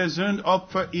Geschwister, der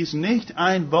Sündopfer ist nicht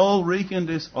ein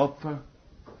wohlriechendes Opfer,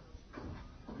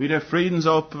 wie der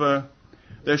Friedensopfer,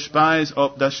 das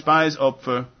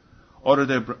Speisopfer oder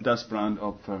das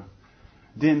Brandopfer.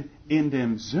 Denn in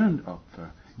dem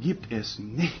Sündopfer gibt es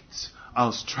nichts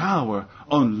als Trauer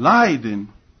und Leiden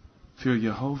für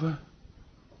Jehova.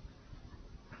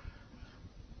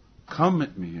 Komm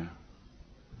mit mir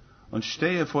und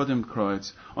stehe vor dem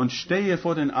Kreuz und stehe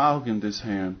vor den Augen des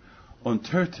Herrn und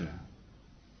töte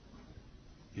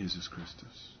Jesus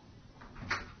Christus.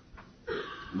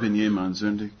 Wenn jemand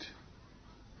sündigt.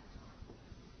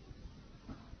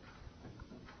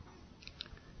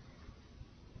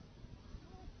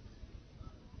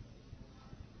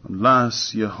 Und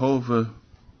lass Jehova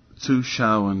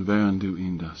zuschauen, während du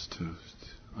ihn das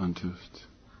antust.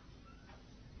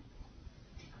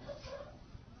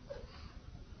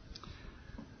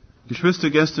 Geschwister,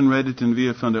 gestern redeten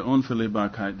wir von der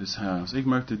Unverlierbarkeit des Heils. Ich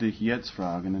möchte dich jetzt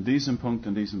fragen, in diesem Punkt,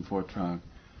 in diesem Vortrag,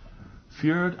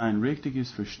 führt ein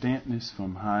richtiges Verständnis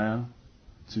vom Heil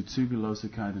zu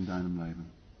Zügellosigkeit in deinem Leben?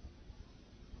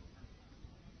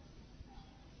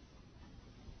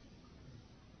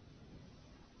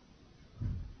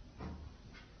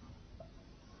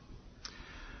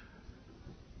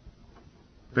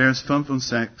 Vers 5 und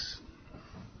 6.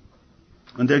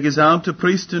 Und der gesalbte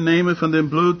Priester nehme von dem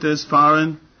Blut des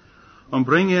Fahren und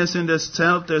bringe es in das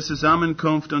Zelt der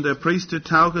Zusammenkunft, und der Priester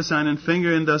tauche seinen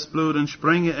Finger in das Blut und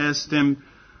springe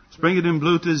dem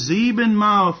Blute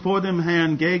 7-mal vor dem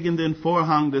Herrn gegen den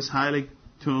Vorhang des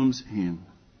Heiligtums hin.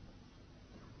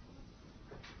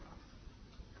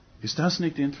 Ist das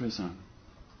nicht interessant?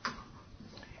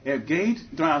 Er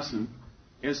geht draußen,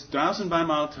 er ist draußen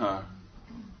beim Altar,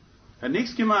 hat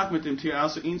nichts gemacht mit dem Tier,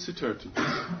 außer ihn zu töten.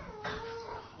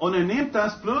 Und er nimmt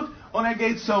das Blut und er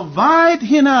geht so weit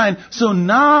hinein, so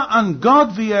nah an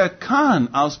Gott, wie er kann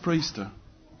als Priester.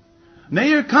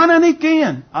 Näher kann er nicht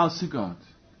gehen als zu Gott.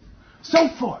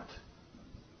 Sofort.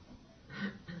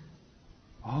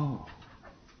 Oh.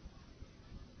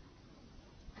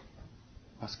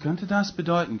 Was könnte das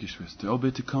bedeuten, Geschwister? Oh,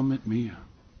 bitte komm mit mir.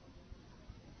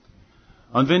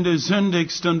 Und wenn du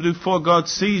sündigst und du vor Gott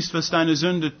siehst, was deine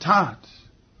Sünde tat,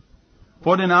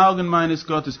 vor den Augen meines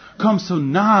Gottes, komm so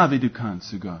nah wie du kannst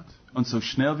zu Gott und so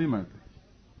schnell wie möglich.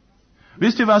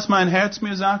 Wisst ihr, was mein Herz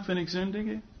mir sagt, wenn ich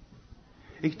sündige?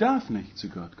 Ich darf nicht zu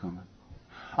Gott kommen.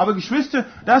 Aber Geschwister,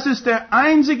 das ist der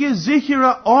einzige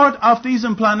sichere Ort auf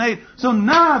diesem Planet, so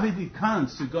nah wie du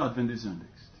kannst zu Gott, wenn du sündigst.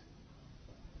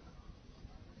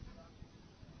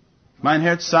 Mein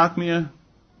Herz sagt mir,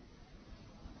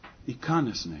 ich kann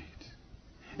es nicht.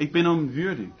 Ich bin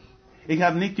unwürdig. Ich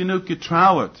habe nicht genug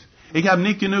getrauert. Ich habe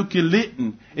nicht genug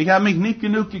gelitten. Ich habe mich nicht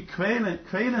genug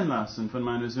quälen lassen von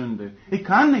meiner Sünde. Ich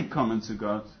kann nicht kommen zu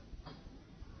Gott.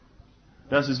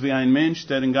 Das ist wie ein Mensch,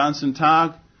 der den ganzen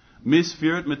Tag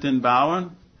missführt mit den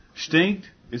Bauern, stinkt,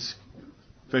 ist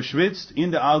verschwitzt in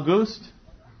der August.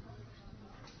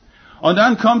 Und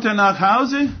dann kommt er nach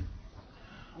Hause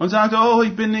und sagt, oh,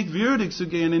 ich bin nicht würdig zu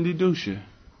gehen in die Dusche.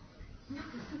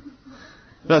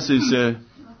 Das ist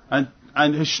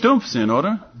ein Stumpfsinn,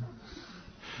 oder?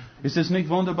 Ist es nicht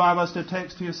wunderbar, was der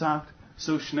Text hier sagt?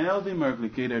 So schnell wie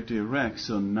möglich geht er direkt,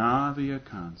 so nah wie er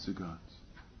kann zu Gott.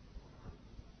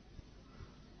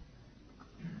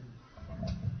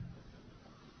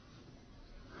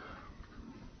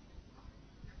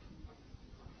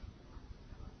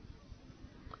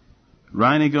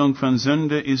 Reinigung von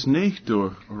Sünde ist nicht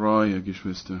durch Reue,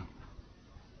 Geschwister.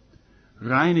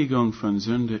 Reinigung von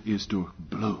Sünde ist durch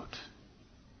Blut.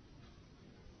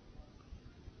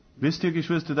 Wisst ihr,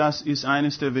 Geschwister, das ist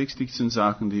eines der wichtigsten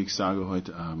Sachen, die ich sage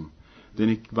heute Abend. Denn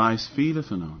ich weiß, viele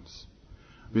von uns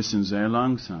wissen sehr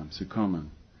langsam zu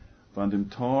kommen von dem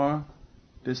Tor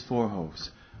des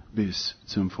Vorhofs bis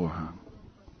zum Vorhang.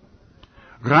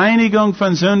 Reinigung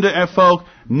von Sünde erfolgt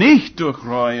nicht durch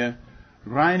Reue.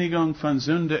 Reinigung von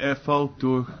Sünde erfolgt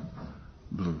durch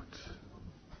Blut.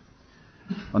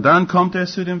 Und dann kommt er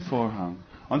zu dem Vorhang.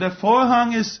 Und der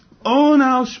Vorhang ist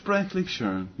unaussprechlich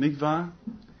schön, nicht wahr?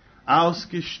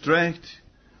 Ausgestreckt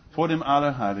vor dem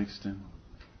Allerheiligsten.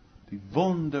 Die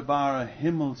wunderbare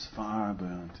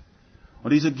Himmelsfarbe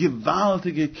und diese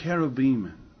gewaltige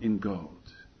Cherubimen in Gold.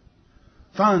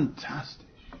 Fantastisch.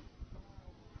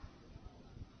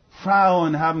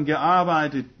 Frauen haben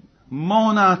gearbeitet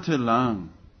monatelang.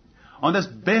 Und das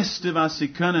Beste, was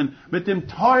sie können, mit dem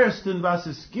teuersten, was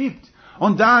es gibt.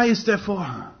 Und da ist der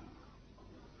Vorhang.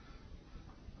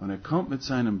 Und er kommt mit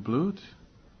seinem Blut.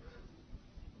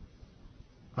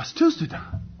 Was tust du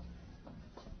da?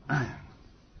 1,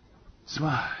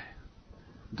 2,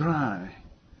 3,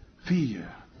 4,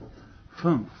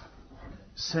 5,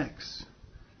 6,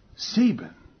 7.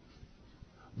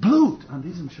 Blut an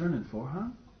diesem schönen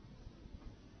Vorhang?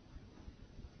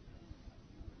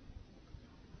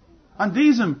 An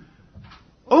diesem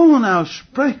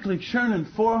unaussprechlich schönen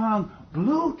Vorhang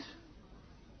Blut?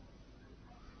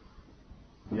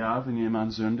 Ja, wenn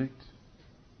jemand sündigt.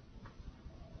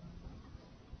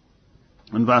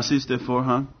 Und was ist der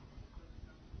Vorhang?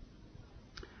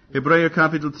 Hebräer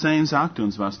Kapitel 10 sagt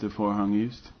uns, was der Vorhang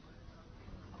ist.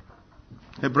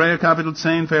 Hebräer Kapitel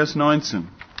 10, Vers 19.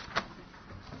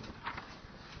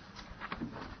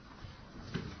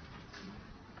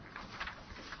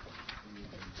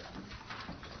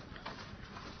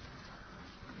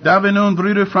 Da wir nun,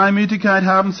 Brüder, Freimütigkeit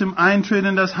haben zum Eintritt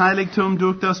in das Heiligtum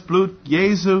durch das Blut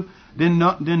Jesu, den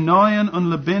neuen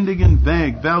und lebendigen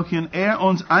Weg, welchen er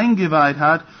uns eingeweiht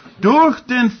hat, durch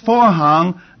den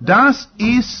Vorhang, das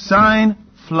ist sein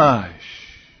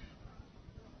Fleisch.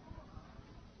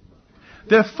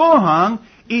 Der Vorhang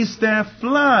ist der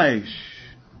Fleisch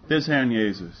des Herrn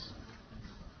Jesus.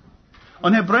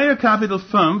 Und Hebräer Kapitel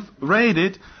 5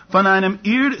 redet von seinem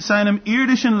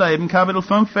irdischen Leben, Kapitel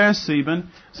 5, Vers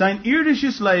 7. Sein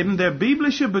irdisches Leben, der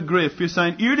biblische Begriff für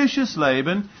sein irdisches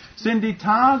Leben, sind die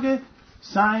Tage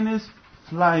seines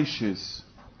Fleisches.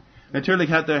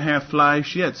 Natürlich hat der Herr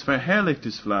Fleisch jetzt,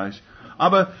 verherrlichtes Fleisch.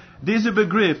 Aber dieser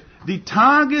Begriff, die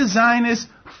Tage seines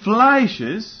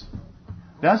Fleisches,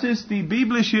 das ist die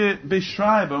biblische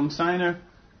Beschreibung seiner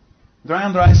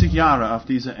 33 Jahre auf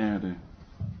dieser Erde.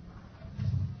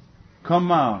 Komm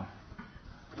mal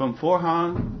vom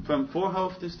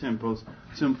Vorhof des Tempels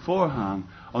zum Vorhang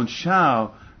und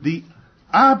schau die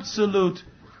absolut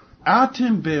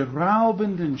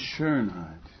atemberaubenden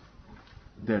Schönheit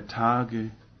der Tage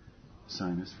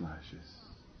seines Fleisches.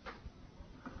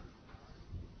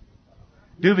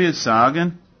 Du willst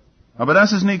sagen, aber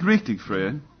das ist nicht richtig,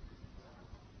 Fred.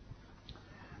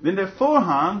 Denn der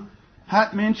Vorhang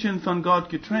hat Menschen von Gott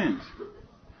getrennt.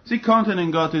 Sie konnten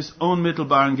in Gottes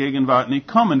unmittelbaren Gegenwart nicht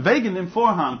kommen, wegen dem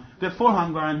Vorhang. Der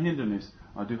Vorhang war ein Hindernis.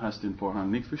 Aber du hast den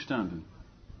Vorhang nicht verstanden.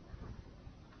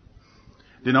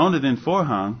 Denn ohne den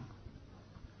Vorhang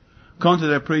konnte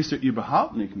der Priester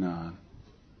überhaupt nicht nahen.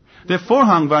 Der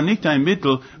Vorhang war nicht ein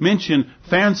Mittel, Menschen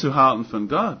fernzuhalten von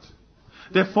Gott.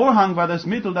 Der Vorhang war das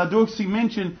Mittel, dadurch sie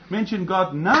Menschen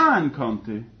Gott nahen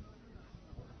konnte.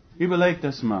 Überleg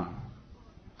das mal.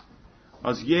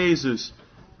 Als Jesus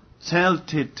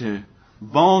zeltete,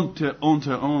 wohnte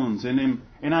unter uns, in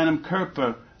einem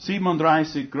Körper,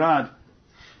 37 Grad,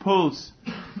 Puls,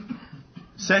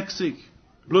 60,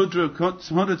 Blutdruck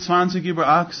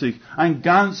 120/80, ein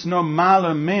ganz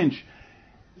normaler Mensch,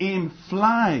 im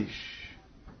Fleisch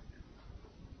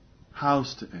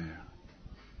hauste er.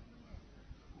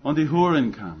 Und die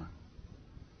Huren kamen.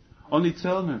 Und die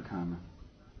Zöllner kamen.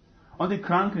 Und die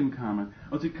Kranken kamen.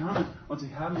 Und sie kamen und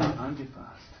sie haben ihn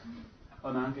angefasst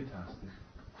und angetastet.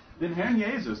 Den Herrn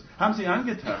Jesus haben sie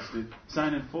angetastet,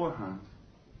 seinen Vorhang.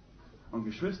 Und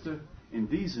Geschwister, in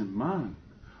diesem Mann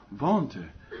wohnte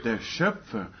der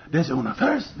Schöpfer des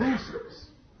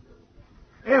Universums.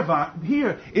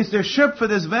 Hier ist der Schöpfer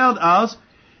des Weltalls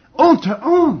unter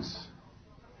uns.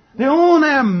 Der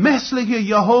unermessliche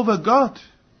Jehova Gott.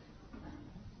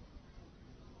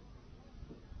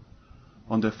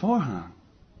 Und der Vorhang.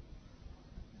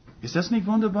 Ist das nicht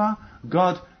wunderbar?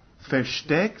 Gott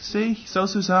versteckt sich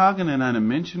sozusagen in einem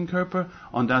Menschenkörper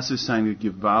und das ist seine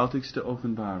gewaltigste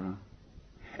Offenbarung.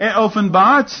 Er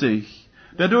offenbart sich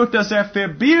dadurch, dass er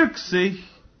verbirgt sich,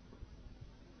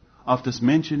 auf das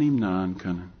Menschen ihm nahen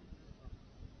können.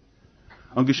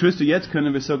 Und Geschwister, jetzt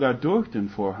können wir sogar durch den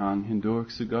Vorhang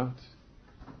hindurch zu Gott.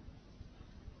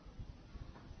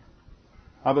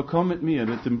 Aber komm mit mir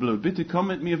mit dem Blut. Bitte komm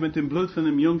mit mir mit dem Blut von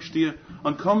dem Jungstier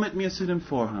und komm mit mir zu dem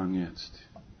Vorhang jetzt.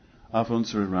 Auf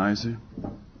unsere Reise.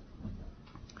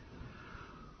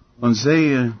 Und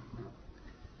sehe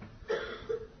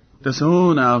das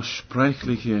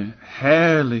unaussprechliche,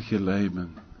 herrliche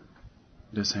Leben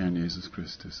des Herrn Jesus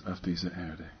Christus auf dieser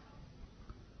Erde.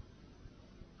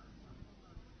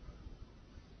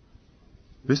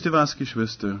 Wisst ihr was,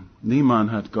 Geschwister?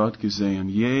 Niemand hat Gott gesehen.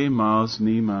 Jemals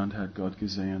niemand hat Gott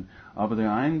gesehen. Aber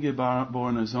der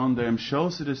eingeborene Sohn, der im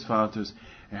Schoße des Vaters,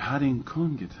 er hat ihn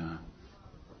kundgetan.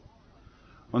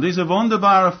 Und dieser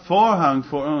wunderbare Vorhang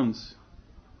vor uns,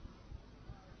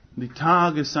 die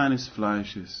Tage seines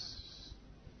Fleisches,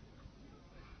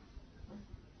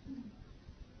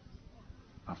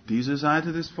 auf dieser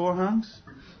Seite des Vorhangs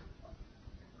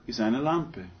ist eine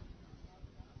Lampe.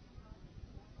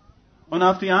 Und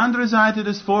auf die andere Seite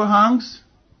des Vorhangs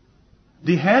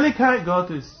die Herrlichkeit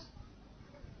Gottes.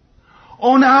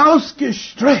 Und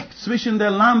ausgestreckt zwischen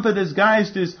der Lampe des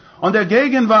Geistes und der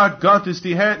Gegenwart Gottes,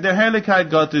 der Herrlichkeit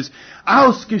Gottes,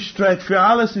 ausgestreckt für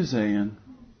alle zu sehen,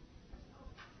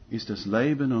 ist das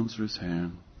Leben unseres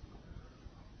Herrn.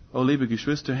 Oh, liebe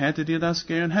Geschwister, hättet ihr das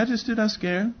gern? Hättest du das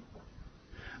gern?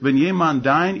 Wenn jemand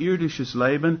dein irdisches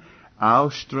Leben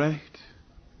ausstreckt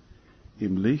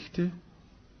im Lichte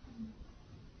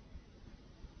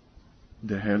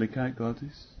der Herrlichkeit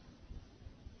Gottes?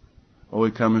 Oh,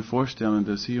 ich kann mir vorstellen,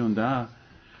 dass hier und da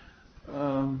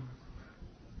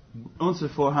unser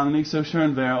Vorhang nicht so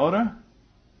schön wäre, oder?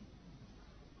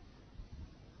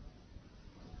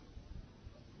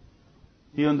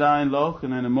 Hier und da ein Loch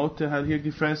und eine Motte hat hier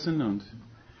gefressen und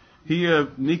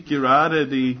hier nicht gerade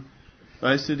die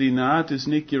Naht ist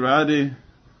nicht gerade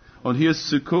und hier ist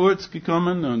zu kurz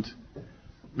gekommen und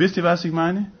wisst ihr, was ich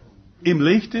meine? Im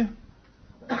Lichte?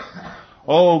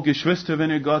 Oh, Geschwister,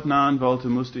 wenn ihr Gott nahen wollt,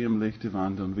 müsst ihr im Lichte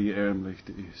wandeln, wie er im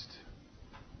Lichte ist.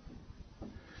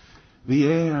 Wie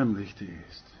er im Lichte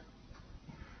ist.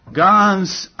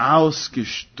 Ganz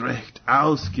ausgestreckt,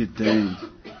 ausgedehnt.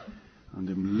 Und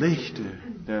im Lichte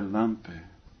der Lampe,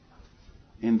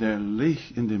 in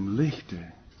dem Lichte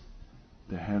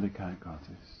der Herrlichkeit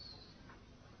Gottes.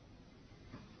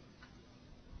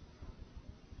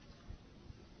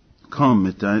 Komm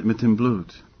mit dem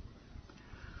Blut.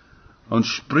 und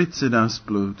spritze das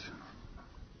Blut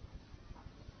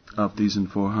auf diesen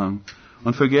Vorhang.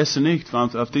 Und vergesse nicht,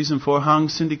 auf diesem Vorhang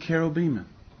sind die Cherubimen.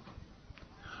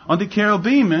 Und die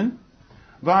Cherubimen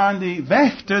waren die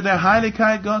Wächter der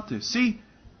Heiligkeit Gottes. Sie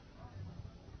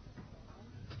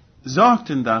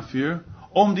sorgten dafür,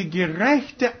 um die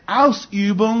gerechte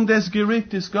Ausübung des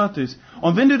Gerichtes Gottes.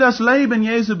 Und wenn du das Leben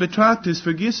Jesu betrachtest,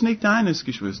 vergiss nicht eines,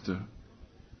 Geschwister,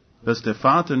 dass der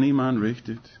Vater niemand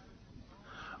richtet.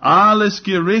 Alles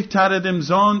Gericht hat er dem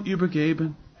Sohn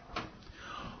übergeben.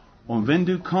 Und wenn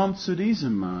du kommst zu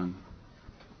diesem Mann,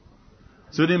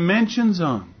 zu dem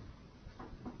Menschensohn,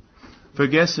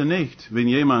 vergesse nicht, wenn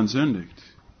jemand sündigt,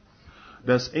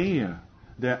 dass er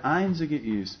der Einzige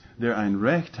ist, der ein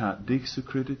Recht hat, dich zu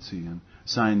kritisieren.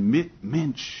 Sein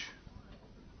Mitmensch.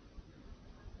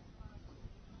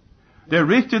 Der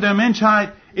Richter der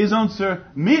Menschheit ist unser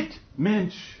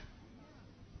Mitmensch.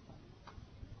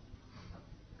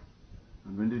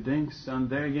 Und wenn du denkst an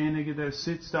derjenige, der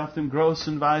sitzt auf dem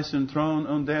großen weißen Thron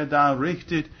und der da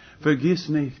richtet, vergiss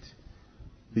nicht,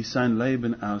 wie sein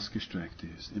Leben ausgestreckt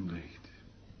ist im Licht.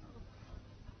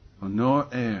 Und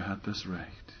nur er hat das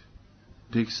Recht,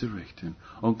 dich zu richten.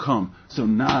 Und komm, so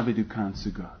nah wie du kannst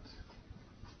zu Gott.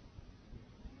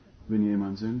 Wenn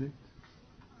jemand sündigt.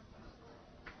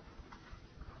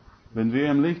 Wenn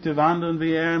wir im Lichte wandeln,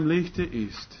 wie er im Lichte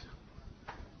ist,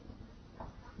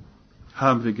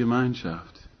 haben wir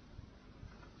Gemeinschaft.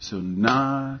 So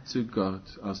nah zu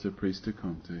Gott, als der Priester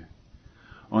konnte.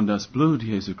 Und das Blut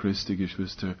Jesu Christi,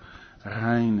 Geschwister,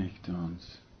 reinigt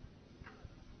uns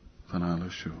von aller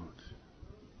Schuld.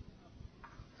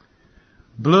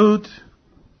 Blut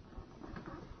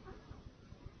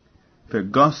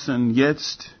vergossen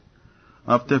jetzt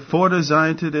auf der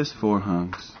Vorderseite des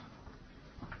Vorhangs.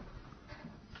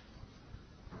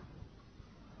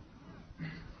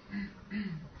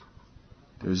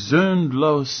 Der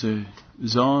sündlose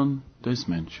Sohn des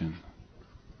Menschen.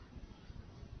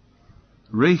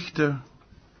 Richter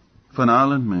von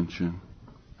allen Menschen.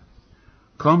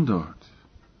 Komm dort.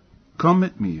 Komm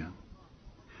mit mir.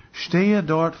 Stehe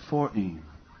dort vor ihm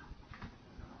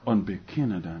und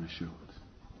bekenne deine Schuld,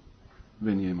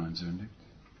 wenn jemand sündigt.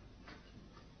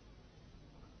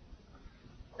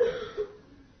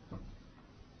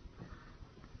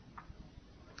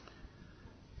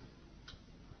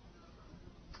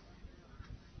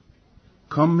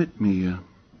 Komm mit mir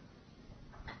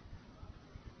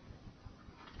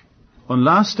und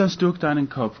lass das durch deinen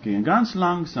Kopf gehen, ganz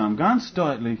langsam, ganz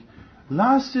deutlich.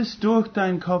 Lass es durch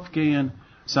deinen Kopf gehen,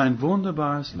 sein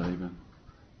wunderbares Leben.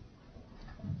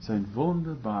 Sein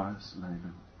wunderbares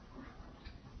Leben.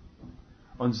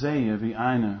 Und sehe, wie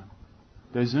einer,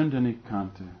 der Sünde nicht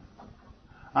kannte,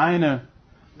 einer,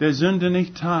 der Sünde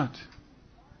nicht tat,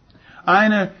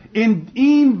 einer, in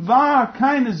ihm war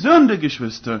keine Sünde,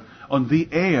 Geschwister, und wie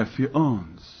er für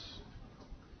uns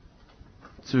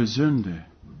zur Sünde,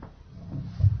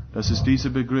 das ist dieser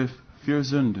Begriff für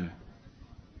Sünde.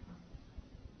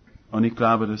 Und ich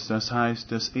glaube, dass das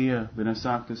heißt, dass er, wenn er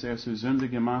sagt, dass er zur Sünde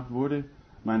gemacht wurde,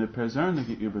 meine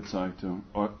persönliche Überzeugung,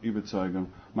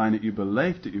 meine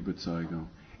überlegte Überzeugung,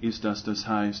 ist, dass das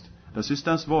heißt, das ist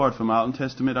das Wort vom Alten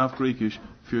Testament auf Griechisch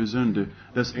für Sünde,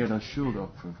 dass er das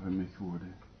Sündopfer für mich wurde.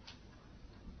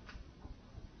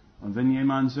 Und wenn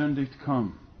jemand sündigt,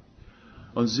 komm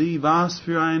und sieh, was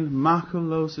für ein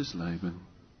makelloses Leben.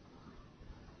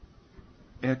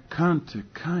 Er kannte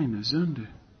keine Sünde.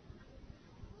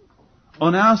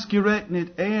 Und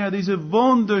ausgerechnet er, diese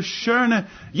wunderschöne,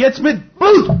 jetzt mit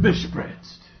Blut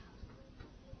bespritzt,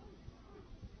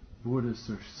 wurde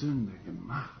zur Sünde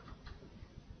gemacht.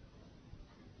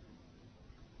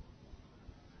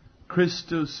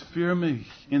 Christus für mich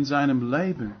in seinem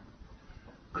Leben,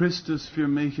 Christus für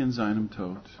mich in seinem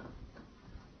Tod.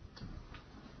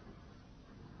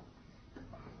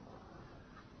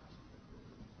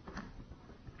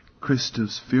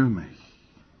 Christus für mich.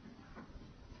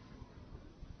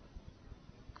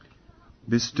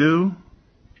 Bist du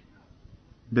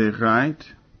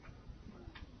bereit,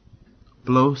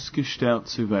 bloßgestellt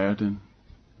zu werden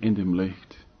in dem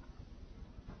Licht?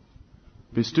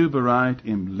 Bist du bereit,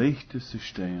 im Lichte zu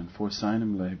stehen vor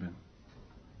seinem Leben,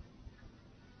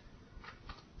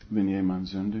 wenn jemand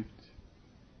sündigt?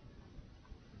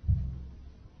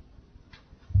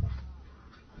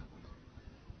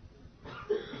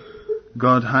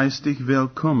 Gott heißt dich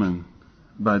willkommen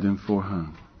bei dem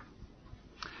Vorhang.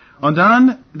 Und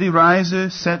dann die Reise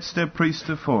setzt der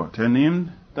Priester fort. Er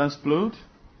nimmt das Blut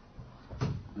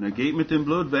und er geht mit dem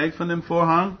Blut weg von dem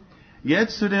Vorhang.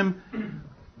 Jetzt zu dem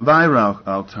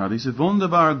Weihrauchaltar, dieser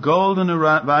wunderbare goldene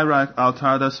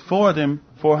Weihrauchaltar, das vor dem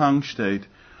Vorhang steht.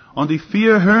 Und die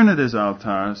 4 Hörner des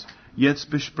Altars, jetzt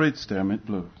bespritzt er mit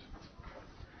Blut.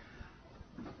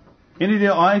 Erinnert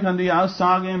ihr euch an die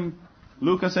Aussage im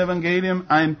Lukas-Evangelium,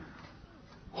 ein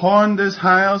Horn des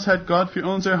Heils hat Gott für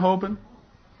uns erhoben?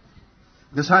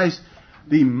 Das heißt,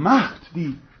 die Macht,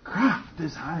 die Kraft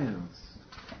des Heils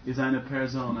ist eine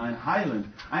Person, ein Heiland,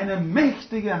 eine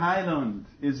mächtige Heiland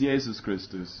ist Jesus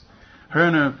Christus.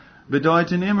 Hörner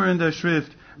bedeuten immer in der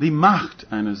Schrift die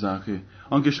Macht einer Sache.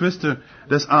 Und Geschwister,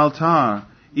 das Altar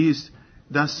ist,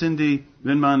 das sind die,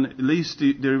 wenn man liest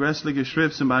die restliche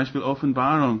Schrift, zum Beispiel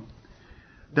Offenbarung,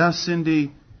 das sind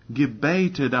die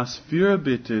Gebete, das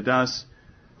Fürbitte, das,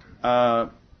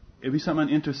 wie sagt man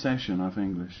Intercession auf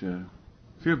Englisch?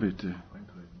 Fürbitte.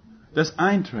 Das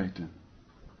Eintreten.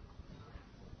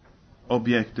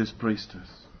 Objekt des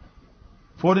Priesters.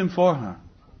 Vor dem Vorhang.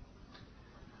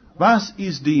 Was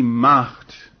ist die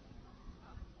Macht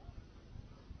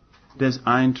des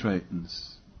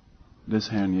Eintretens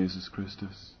des Herrn Jesus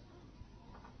Christus?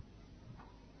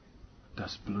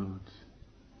 Das Blut.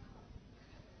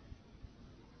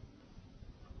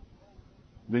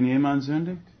 Wenn jemand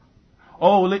sündigt?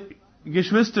 Oh,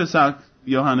 Geschwister, sagt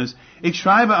Johannes, ich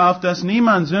schreibe auf, dass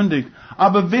niemand sündigt.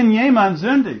 Aber wenn jemand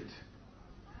sündigt,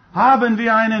 haben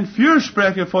wir einen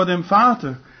Fürsprecher vor dem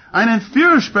Vater. Einen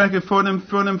Fürsprecher vor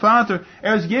dem Vater.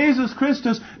 Er ist Jesus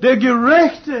Christus, der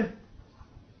Gerechte.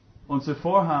 Unser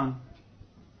Vorhang.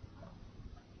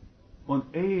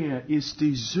 Und er ist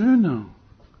die Sühne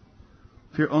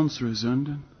für unsere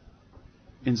Sünden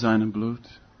in seinem Blut.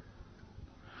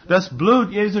 Das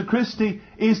Blut Jesu Christi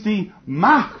ist die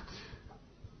Macht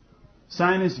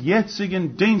seines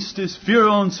jetzigen Dienstes für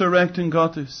uns errechten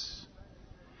Gottes.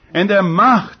 In der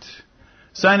Macht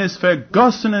seines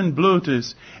vergossenen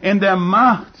Blutes, in der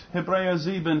Macht, Hebräer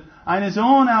 7, eines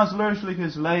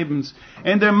unauslöschlichen Lebens,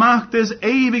 in der Macht des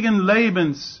ewigen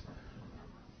Lebens,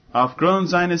 aufgrund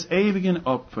seines ewigen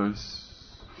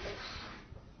Opfers,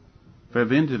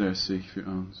 verwendet er sich für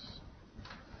uns.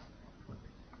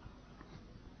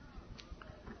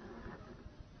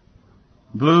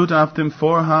 Blut auf dem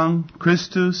Vorhang,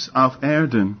 Christus auf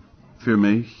Erden für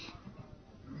mich.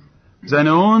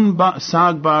 Seine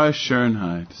unsagbare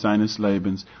Schönheit seines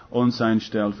Lebens und sein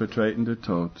stellvertretender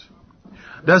Tod.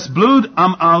 Das Blut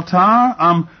am Altar,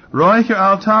 am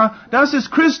Räucheraltar, das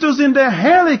ist Christus in der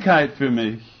Herrlichkeit für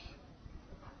mich.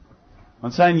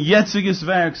 Und sein jetziges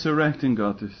Werk zur Rechten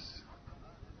Gottes.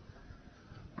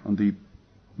 Und die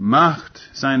Macht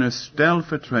seiner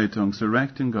Stellvertretung zur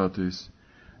Rechten Gottes,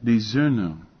 die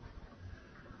Sühnung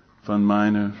von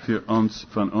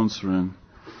unseren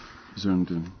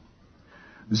Sünden.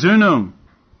 Sühnung,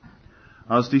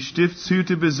 als die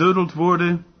Stiftshütte besudelt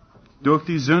wurde, durch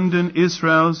die Sünden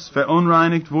Israels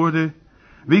verunreinigt wurde,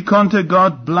 wie konnte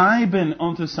Gott bleiben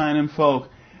unter seinem Volk?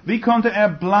 Wie konnte er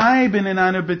bleiben in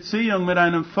einer Beziehung mit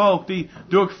einem Volk, die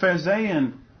durch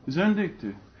Versehen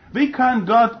sündigte? Wie kann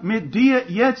Gott mit dir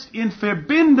jetzt in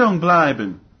Verbindung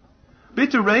bleiben?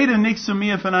 Bitte rede nicht zu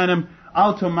mir von einem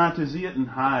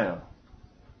automatisierten Heil.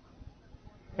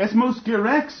 Es muss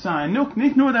gerecht sein,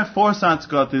 nicht nur der Vorsatz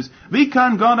Gottes. Wie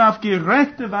kann Gott auf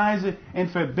gerechte Weise in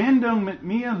Verbindung mit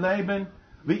mir leben,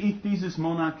 wie ich dieses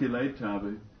Monat gelebt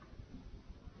habe?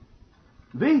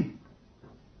 Wie?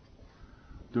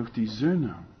 Durch die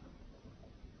Sühne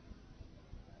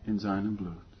in seinem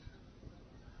Blut.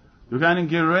 Durch einen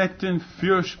gerechten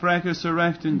Fürsprecher zur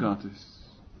Rechten Gottes.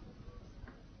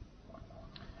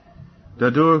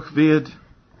 Dadurch wird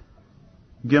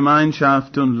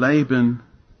Gemeinschaft und Leben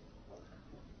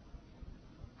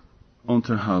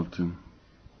unterhalten.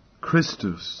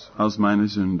 Christus als meine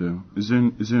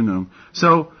Sühnung.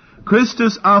 So,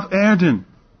 Christus auf Erden.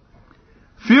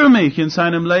 Für mich in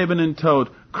seinem Leben und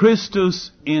Tod.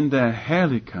 Christus in der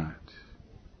Herrlichkeit.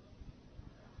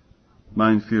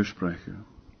 Mein Fürsprecher.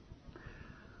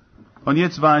 Und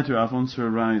jetzt weiter auf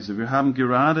unserer Reise. Wir haben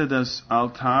gerade das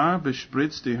Altar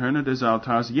bespritzt, die Hörner des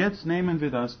Altars. Jetzt nehmen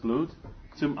wir das Blut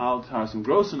zum Altar, zum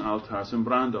großen Altar, zum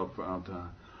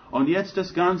Brandopferaltar. Und jetzt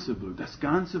das ganze Blut,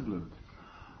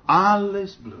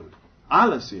 alles Blut,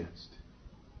 alles jetzt,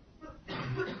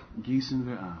 gießen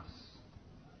wir aus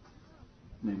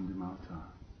neben dem Altar.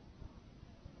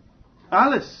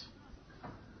 Alles.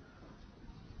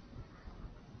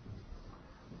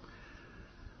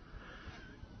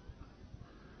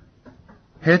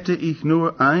 Hätte ich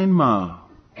nur einmal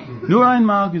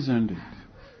gesündigt,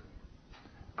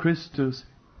 Christus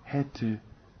hätte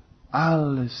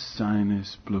alles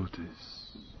seines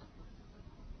Blutes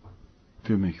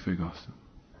für mich vergossen.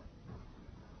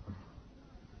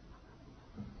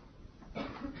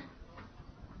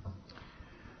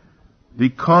 Die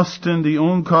Kosten, die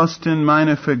Unkosten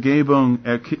meiner Vergebung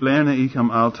lerne ich am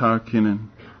Altar kennen.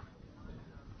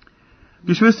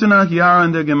 Geschwister, nach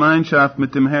Jahren der Gemeinschaft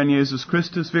mit dem Herrn Jesus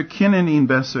Christus, wir kennen ihn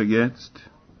besser jetzt.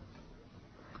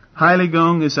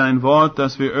 Heiligung ist ein Wort,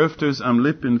 das wir öfters am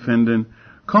Lippen finden.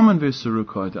 Kommen wir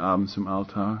zurück heute Abend zum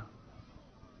Altar.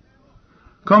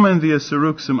 Kommen wir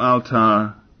zurück zum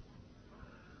Altar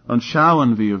und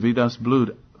schauen wir, wie das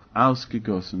Blut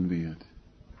ausgegossen wird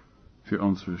für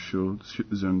unsere Schuld,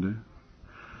 Sünde.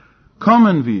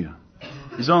 Kommen wir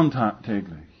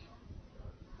sonntäglich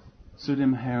zu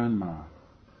dem Herrn Mahl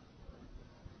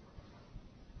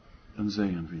und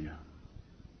sehen wir,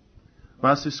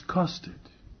 was es kostet,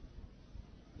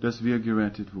 dass wir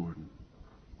gerettet wurden.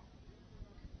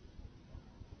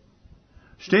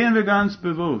 Stehen wir ganz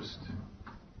bewusst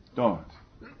dort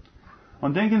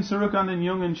und denken zurück an den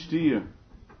jungen Stier,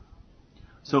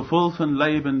 so voll von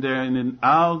Leben, der in den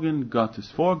Augen Gottes,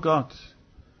 vor Gott,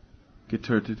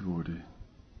 getötet wurde.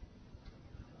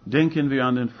 Denken wir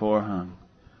an den Vorhang.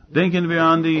 Denken wir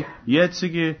an die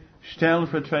jetzige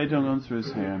Stellvertretung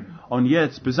unseres Herrn. Und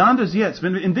jetzt, besonders jetzt,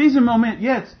 wenn wir in diesem Moment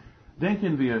jetzt,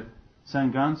 denken wir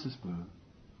sein ganzes Blut.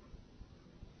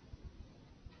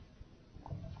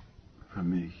 Für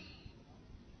mich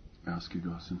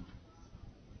ausgegossen.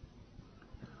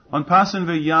 Und passen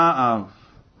wir ja auf,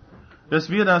 dass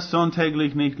wir das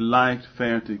sonntäglich nicht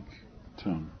leichtfertig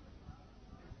tun.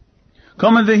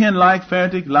 Kommen wir hin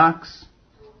leichtfertig, lax.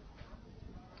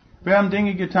 Wir haben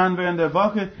Dinge getan während der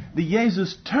Woche, die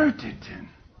Jesus töteten.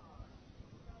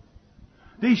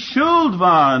 Die Schuld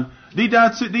waren,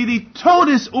 die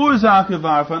Todesursache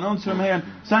war von unserem Herrn.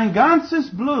 Sein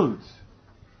ganzes Blut.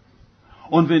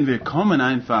 Und wenn wir kommen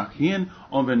einfach hin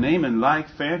und wir nehmen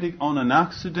leichtfertig, ohne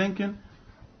nachzudenken,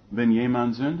 wenn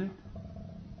jemand sündigt,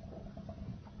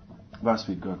 was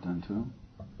wird Gott dann tun?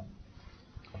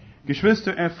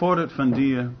 Geschwister, er fordert von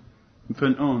dir,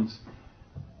 von uns,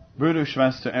 Brüder,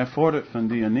 Schwester, er fordert von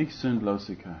dir nicht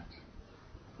Sündlosigkeit.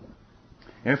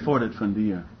 Er fordert von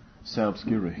dir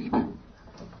Selbstgericht.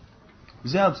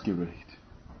 Selbstgericht.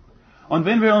 Und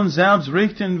wenn wir uns selbst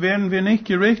richten, werden wir nicht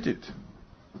gerichtet.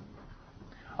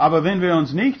 Aber wenn wir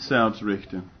uns nicht selbst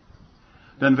richten,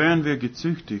 dann werden wir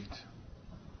gezüchtigt.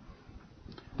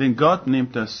 Denn Gott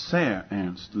nimmt das sehr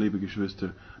ernst, liebe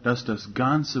Geschwister, dass das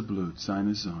ganze Blut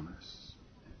seines Sohnes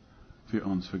für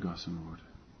uns vergossen wurde.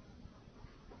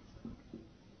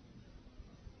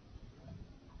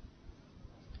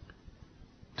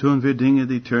 Tun wir Dinge,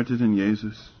 die töteten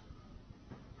Jesus?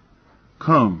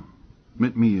 Komm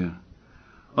mit mir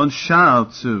und schau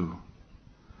zu,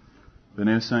 wenn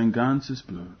er sein ganzes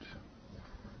Blut,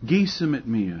 gieße mit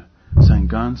mir sein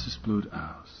ganzes Blut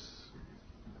aus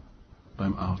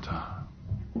beim Altar.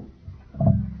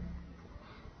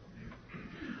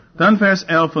 Dann Vers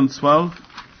 11 und 12.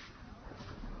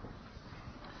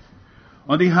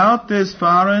 Und die Haut des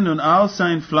Fahren und all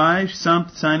sein Fleisch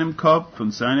samt seinem Kopf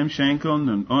und seinem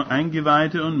Schenkeln und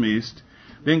Eingeweide und Mist,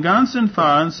 den ganzen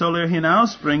Fahren soll er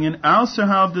hinausbringen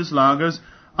außerhalb des Lagers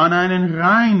an einen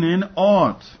reinen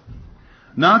Ort,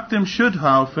 nach dem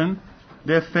Schutthaufen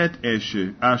der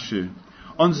Fettasche,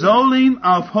 und soll ihn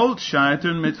auf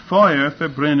Holzscheitern mit Feuer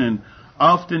verbrennen.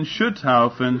 Auf den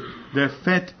Schutthaufen der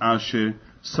Fettasche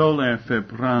soll er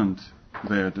verbrannt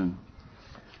werden.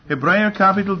 Hebräer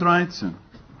Kapitel 13.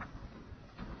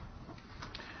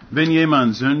 Wenn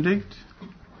jemand sündigt,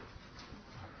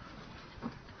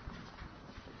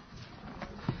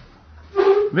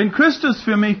 wenn Christus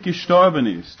für mich gestorben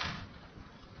ist,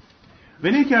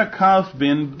 wenn ich erkauft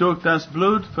bin durch das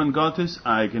Blut von Gottes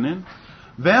eigenen,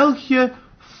 welche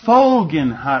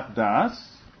Folgen hat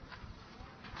das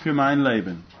für mein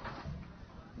Leben?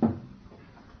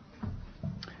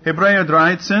 Hebräer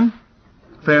 13,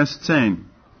 Vers 10.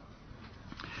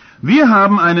 Wir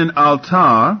haben einen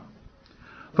Altar,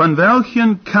 von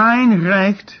welchen kein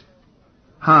Recht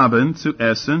haben zu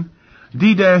essen,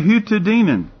 die der Hütte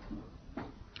dienen.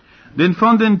 Denn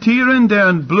von den Tieren,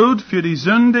 deren Blut für die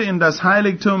Sünde in das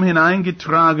Heiligtum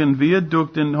hineingetragen wird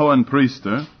durch den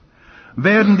Hohenpriester,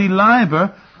 werden die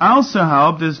Leiber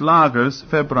außerhalb des Lagers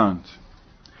verbrannt.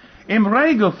 Im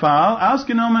Regelfall,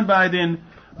 ausgenommen bei dem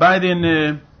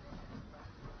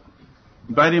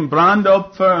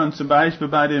Brandopfer und zum Beispiel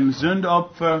bei dem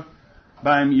Sündopfer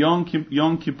beim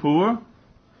Yom Kippur,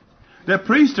 der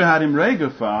Priester hat im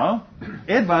Regelfall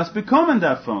etwas bekommen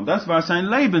davon. Das war sein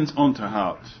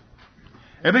Lebensunterhalt.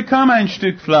 Er bekam ein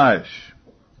Stück Fleisch.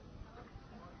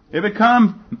 Er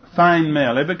bekam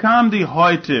Feinmehl. Er bekam die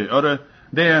Häute oder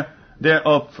der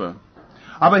Opfer.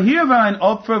 Aber hier war ein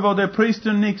Opfer, wo der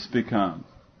Priester nichts bekam.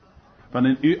 Von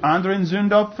den anderen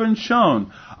Sündopfern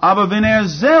schon. Aber wenn er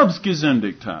selbst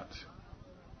gesündigt hat,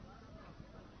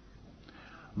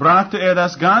 brachte er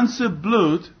das ganze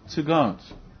Blut zu Gott.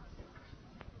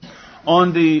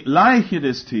 Und die Leiche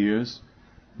des Tiers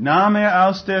nahm er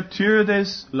aus der Tür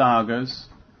des Lagers.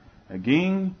 Er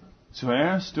ging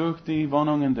zuerst durch die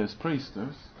Wohnungen des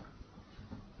Priesters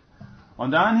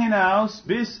und dann hinaus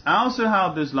bis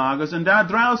außerhalb des Lagers. Und da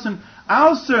draußen,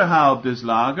 außerhalb des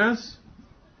Lagers,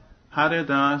 hat er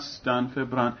das dann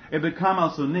verbrannt. Er bekam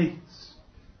also nichts.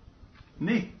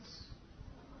 Nichts.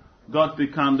 Gott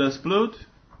bekam das Blut.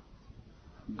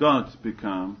 Gott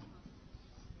bekam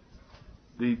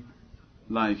die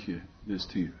Leiche des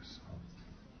Tieres.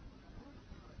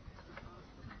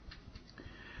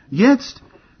 Jetzt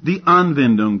die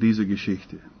Anwendung dieser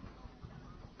Geschichte.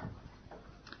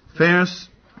 Vers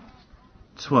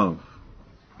 12.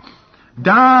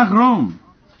 Darum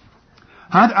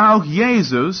hat auch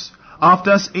Jesus, auf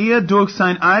dass er durch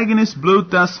sein eigenes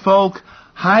Blut das Volk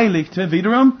heiligte,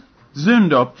 wiederum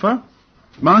Sündopfer.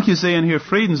 Manche sehen hier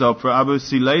Friedensopfer, aber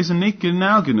sie lesen nicht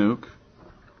genau genug.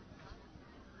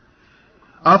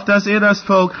 Auf dass er das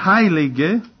Volk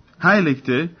heiligte,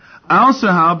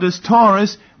 außerhalb des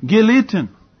Tores gelitten.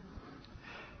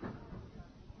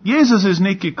 Jesus ist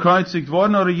nicht gekreuzigt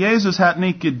worden, oder Jesus hat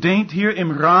nicht gedient hier im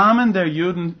Rahmen der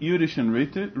jüdischen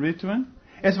Riten.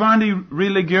 Es waren die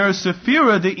religiösen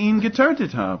Führer, die ihn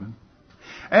getötet haben.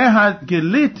 Er hat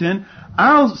gelitten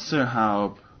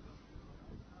außerhalb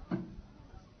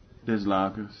des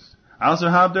Lagers,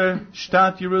 außerhalb der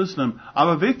Stadt Jerusalem,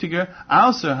 aber wichtiger,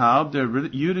 außerhalb der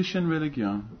jüdischen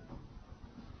Religion.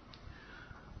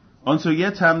 Und so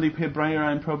jetzt haben die Hebräer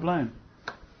ein Problem.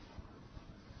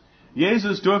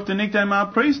 Jesus durfte nicht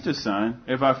einmal Priester sein,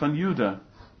 er war von Juda.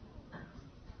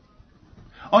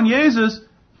 Und Jesus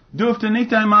durfte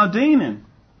nicht einmal dienen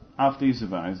auf diese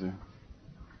Weise.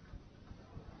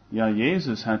 Ja,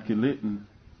 Jesus hat gelitten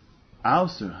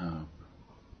außerhalb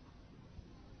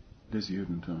des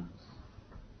Judentums.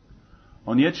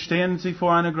 Und jetzt stehen sie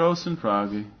vor einer großen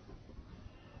Frage.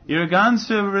 Ihre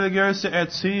ganze religiöse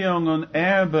Erziehung und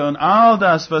Erbe und all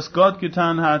das, was Gott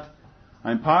getan hat,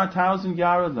 ein paar tausend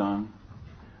Jahre lang,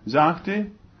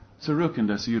 sagte, zurück in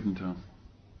das Judentum.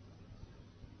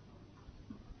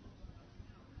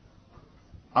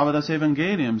 Aber das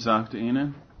Evangelium sagte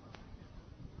ihnen,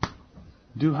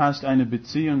 du hast eine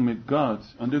Beziehung mit Gott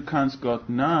und du kannst Gott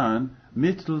nahen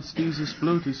mittels dieses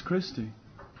Blutes Christi.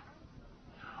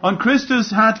 Und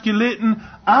Christus hat gelitten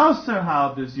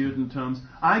außerhalb des Judentums.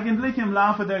 Eigentlich im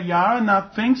Laufe der Jahre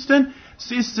nach Pfingsten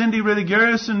sind die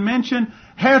religiösen Menschen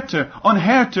härter und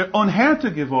härter und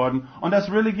härter geworden. Und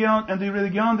die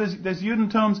Religion des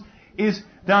Judentums ist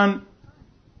dann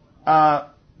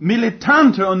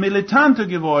militanter und militanter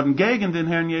geworden gegen den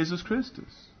Herrn Jesus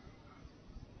Christus.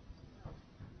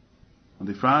 Und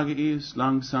die Frage ist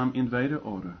langsam entweder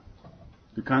oder.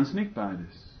 Du kannst nicht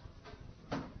beides.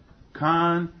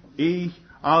 Kann ich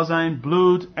als ein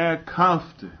Blut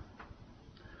erkaufte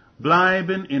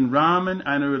bleiben im Rahmen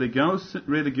einer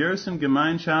religiösen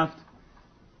Gemeinschaft,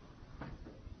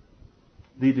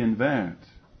 die den Wert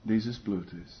dieses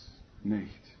Blutes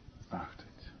nicht achtet?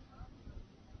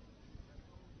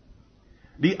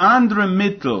 Die andere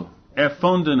Mittel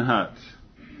erfunden hat,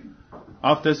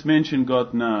 auf das Menschen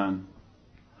Gott nahen,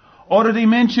 oder die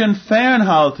Menschen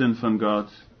fernhalten von Gott,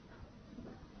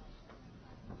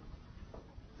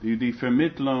 die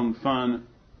Vermittlung von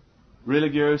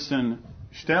religiösen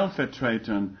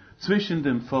Stellvertretern zwischen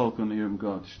dem Volk und ihrem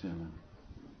Gott stellen.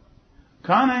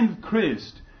 Kann ein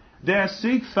Christ, der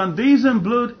sich von diesem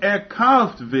Blut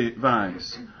erkauft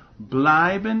weiß,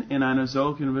 bleiben in einer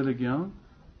solchen Religion?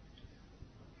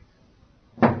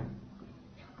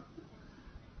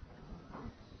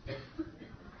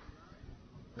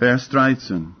 Vers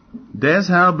 13.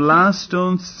 Deshalb lasst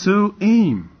uns zu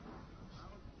ihm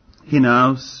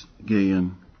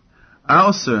hinausgehen,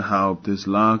 außerhalb des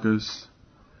Lagers,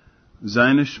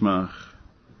 seine Schmach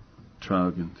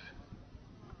tragend.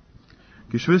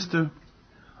 Geschwister,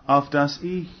 auf das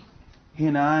ich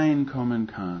hineinkommen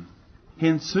kann,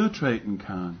 hinzutreten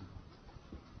kann,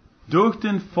 durch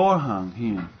den Vorhang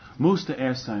hin, musste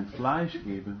er sein Fleisch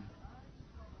geben.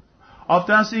 Auf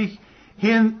das ich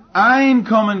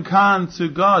hineinkommen kann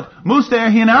zu Gott, musste er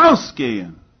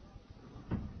hinausgehen.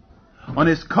 Und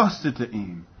es kostete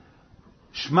ihm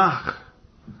Schmach.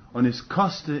 Und es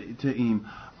kostete ihm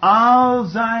all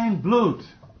sein Blut.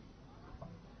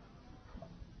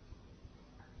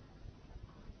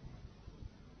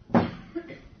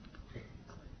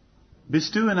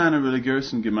 Bist du in einer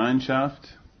religiösen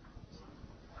Gemeinschaft,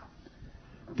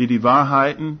 die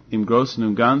Wahrheiten im Großen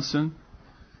und Ganzen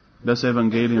das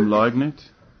Evangelium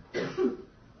leugnet?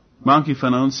 Manche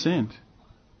von uns sind.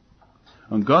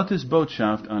 Und Gottes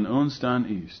Botschaft an uns dann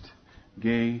ist,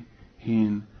 geh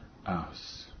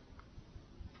hinaus.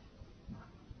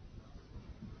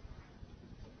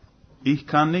 Ich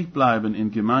kann nicht bleiben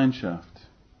in Gemeinschaft,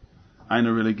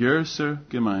 einer religiösen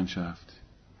Gemeinschaft,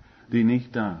 die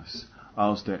nicht das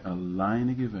als der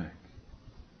alleinige Weg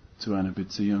zu einer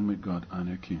Beziehung mit Gott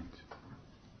anerkennt.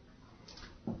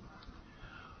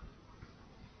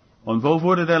 Und wo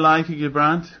wurde der Leiche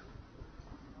gebrannt?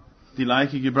 Die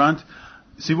Leiche gebrannt?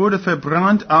 Sie wurde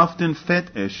verbrannt auf den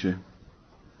Fettesche.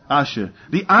 Asche.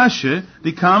 Die Asche,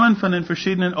 die kamen von den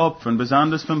verschiedenen Opfern,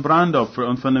 besonders vom Brandopfer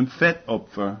und von dem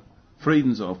Fettopfer,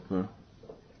 Friedensopfer.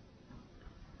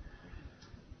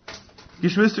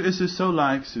 Geschwister, ist es so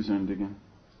leicht zu sündigen.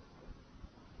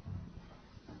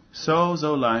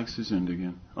 So leicht zu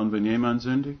sündigen. Und wenn jemand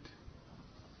sündigt,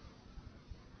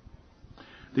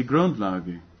 die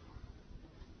Grundlage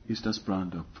ist das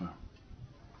Brandopfer.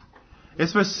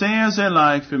 Es war sehr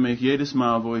leicht für mich, jedes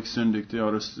Mal, wo ich sündigte,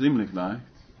 oder ziemlich leicht.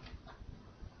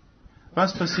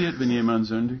 Was passiert, wenn jemand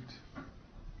sündigt?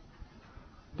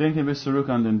 Denken wir zurück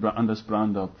an das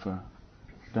Brandopfer.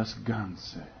 Das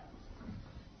Ganze.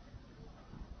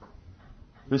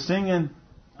 Wir singen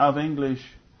auf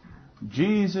Englisch,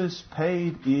 Jesus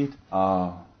paid it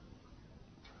all.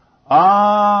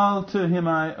 All to him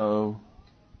I owe.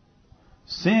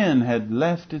 Sin had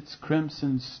left its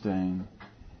crimson stain.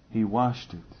 He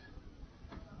washed it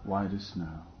white as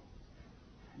snow.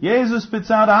 Jesus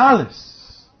bezahlt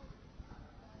alles.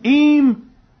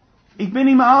 Ich bin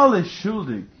ihm alles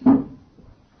schuldig.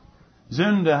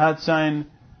 Sünde hat sein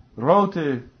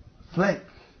roter Fleck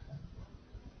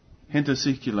hinter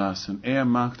sich gelassen. Er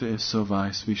machte es so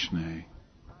weiß wie Schnee.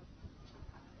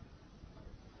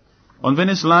 Und wenn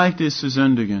es leicht ist zu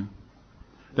sündigen,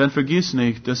 dann vergiss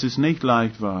nicht, dass es nicht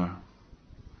leicht war,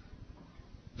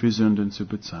 für Sünden zu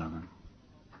bezahlen.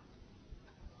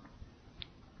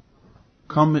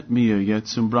 Komm mit mir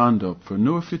jetzt zum Brandopfer,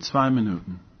 nur für 2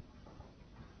 Minuten.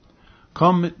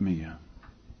 Komm mit mir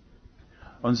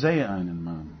und sehe einen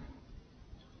Mann.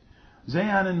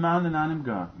 Sehe einen Mann in einem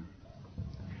Garten.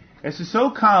 Es ist so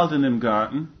kalt in dem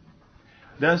Garten,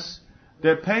 dass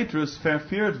der Petrus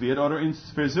verführt wird oder in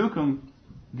Versuchung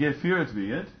geführt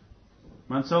wird.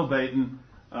 Man soll beten,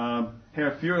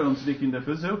 Herr, führe uns nicht in der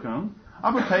Versuchung.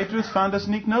 Aber Petrus fand das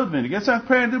nicht notwendig. Er sagt,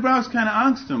 du brauchst keine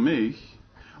Angst um mich.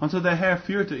 Und so der Herr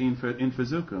führte ihn in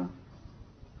Versuchung.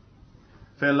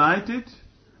 Verleitet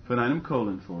von einem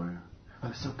Kohlenfeuer,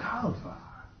 weil es so kalt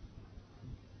war.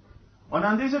 Und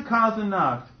an dieser kalten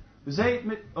Nacht, seht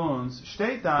mit uns,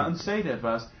 steht da und seht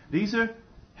etwas, dieser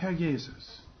Herr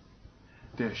Jesus,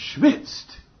 der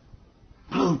schwitzt,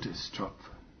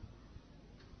 Blutestropfen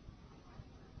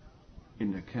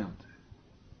in der Kälte.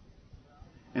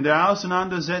 In der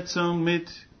Auseinandersetzung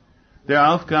mit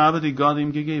der Aufgabe, die Gott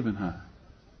ihm gegeben hat.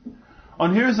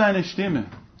 Und hier ist seine Stimme.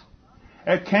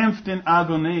 Er kämpft in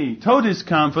Agonie,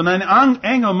 Todeskampf, und ein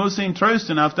Engel muss ihn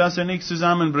trösten, auf dass er nicht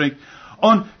zusammenbricht.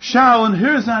 Und schau und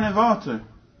hör seine Worte.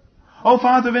 Oh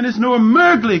Vater, wenn es nur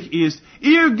möglich ist,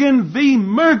 irgendwie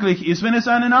möglich ist, wenn es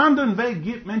einen anderen Weg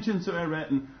gibt, Menschen zu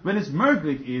erretten, wenn es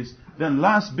möglich ist, dann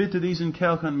lass bitte diesen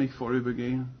Kelch an mich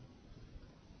vorübergehen.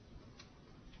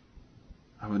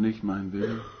 Aber nicht mein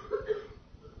Wille,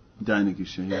 deine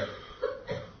geschehe.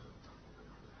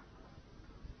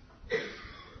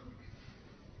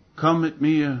 Komm mit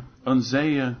mir und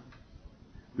sehe,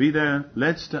 wie der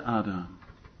letzte Adam,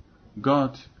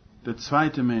 Gott, der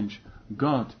zweite Mensch,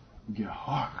 Gott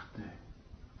gehorchte.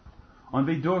 Und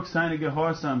wie durch seine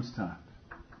Gehorsamstat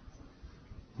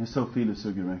er so vieles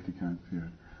zur Gerechtigkeit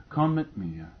führt. Komm mit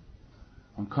mir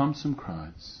und komm zum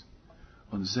Kreuz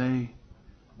und seh,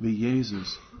 wie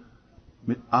Jesus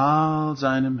mit all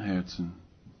seinem Herzen,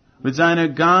 mit seiner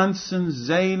ganzen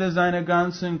Seele, seiner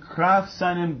ganzen Kraft,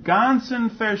 seinem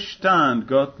ganzen Verstand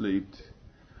Gott liebt.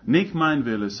 Nicht mein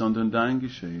Wille, sondern dein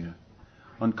geschehe.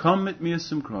 Und komm mit mir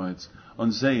zum Kreuz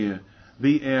und sehe,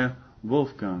 wie er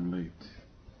Wolfgang liebt.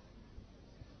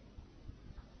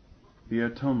 Wie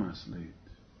er Thomas liebt.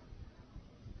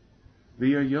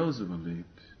 Wie er Josua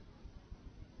liebt.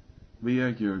 Wie er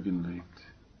Jürgen liebt.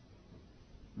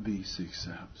 Wie sich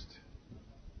selbst.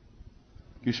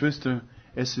 Geschwister,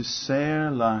 es ist sehr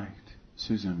leicht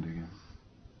zu sündigen.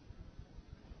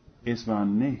 Es war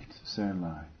nicht sehr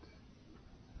leicht,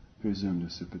 für Sünde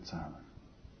zu bezahlen.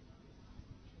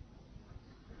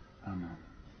 Amen.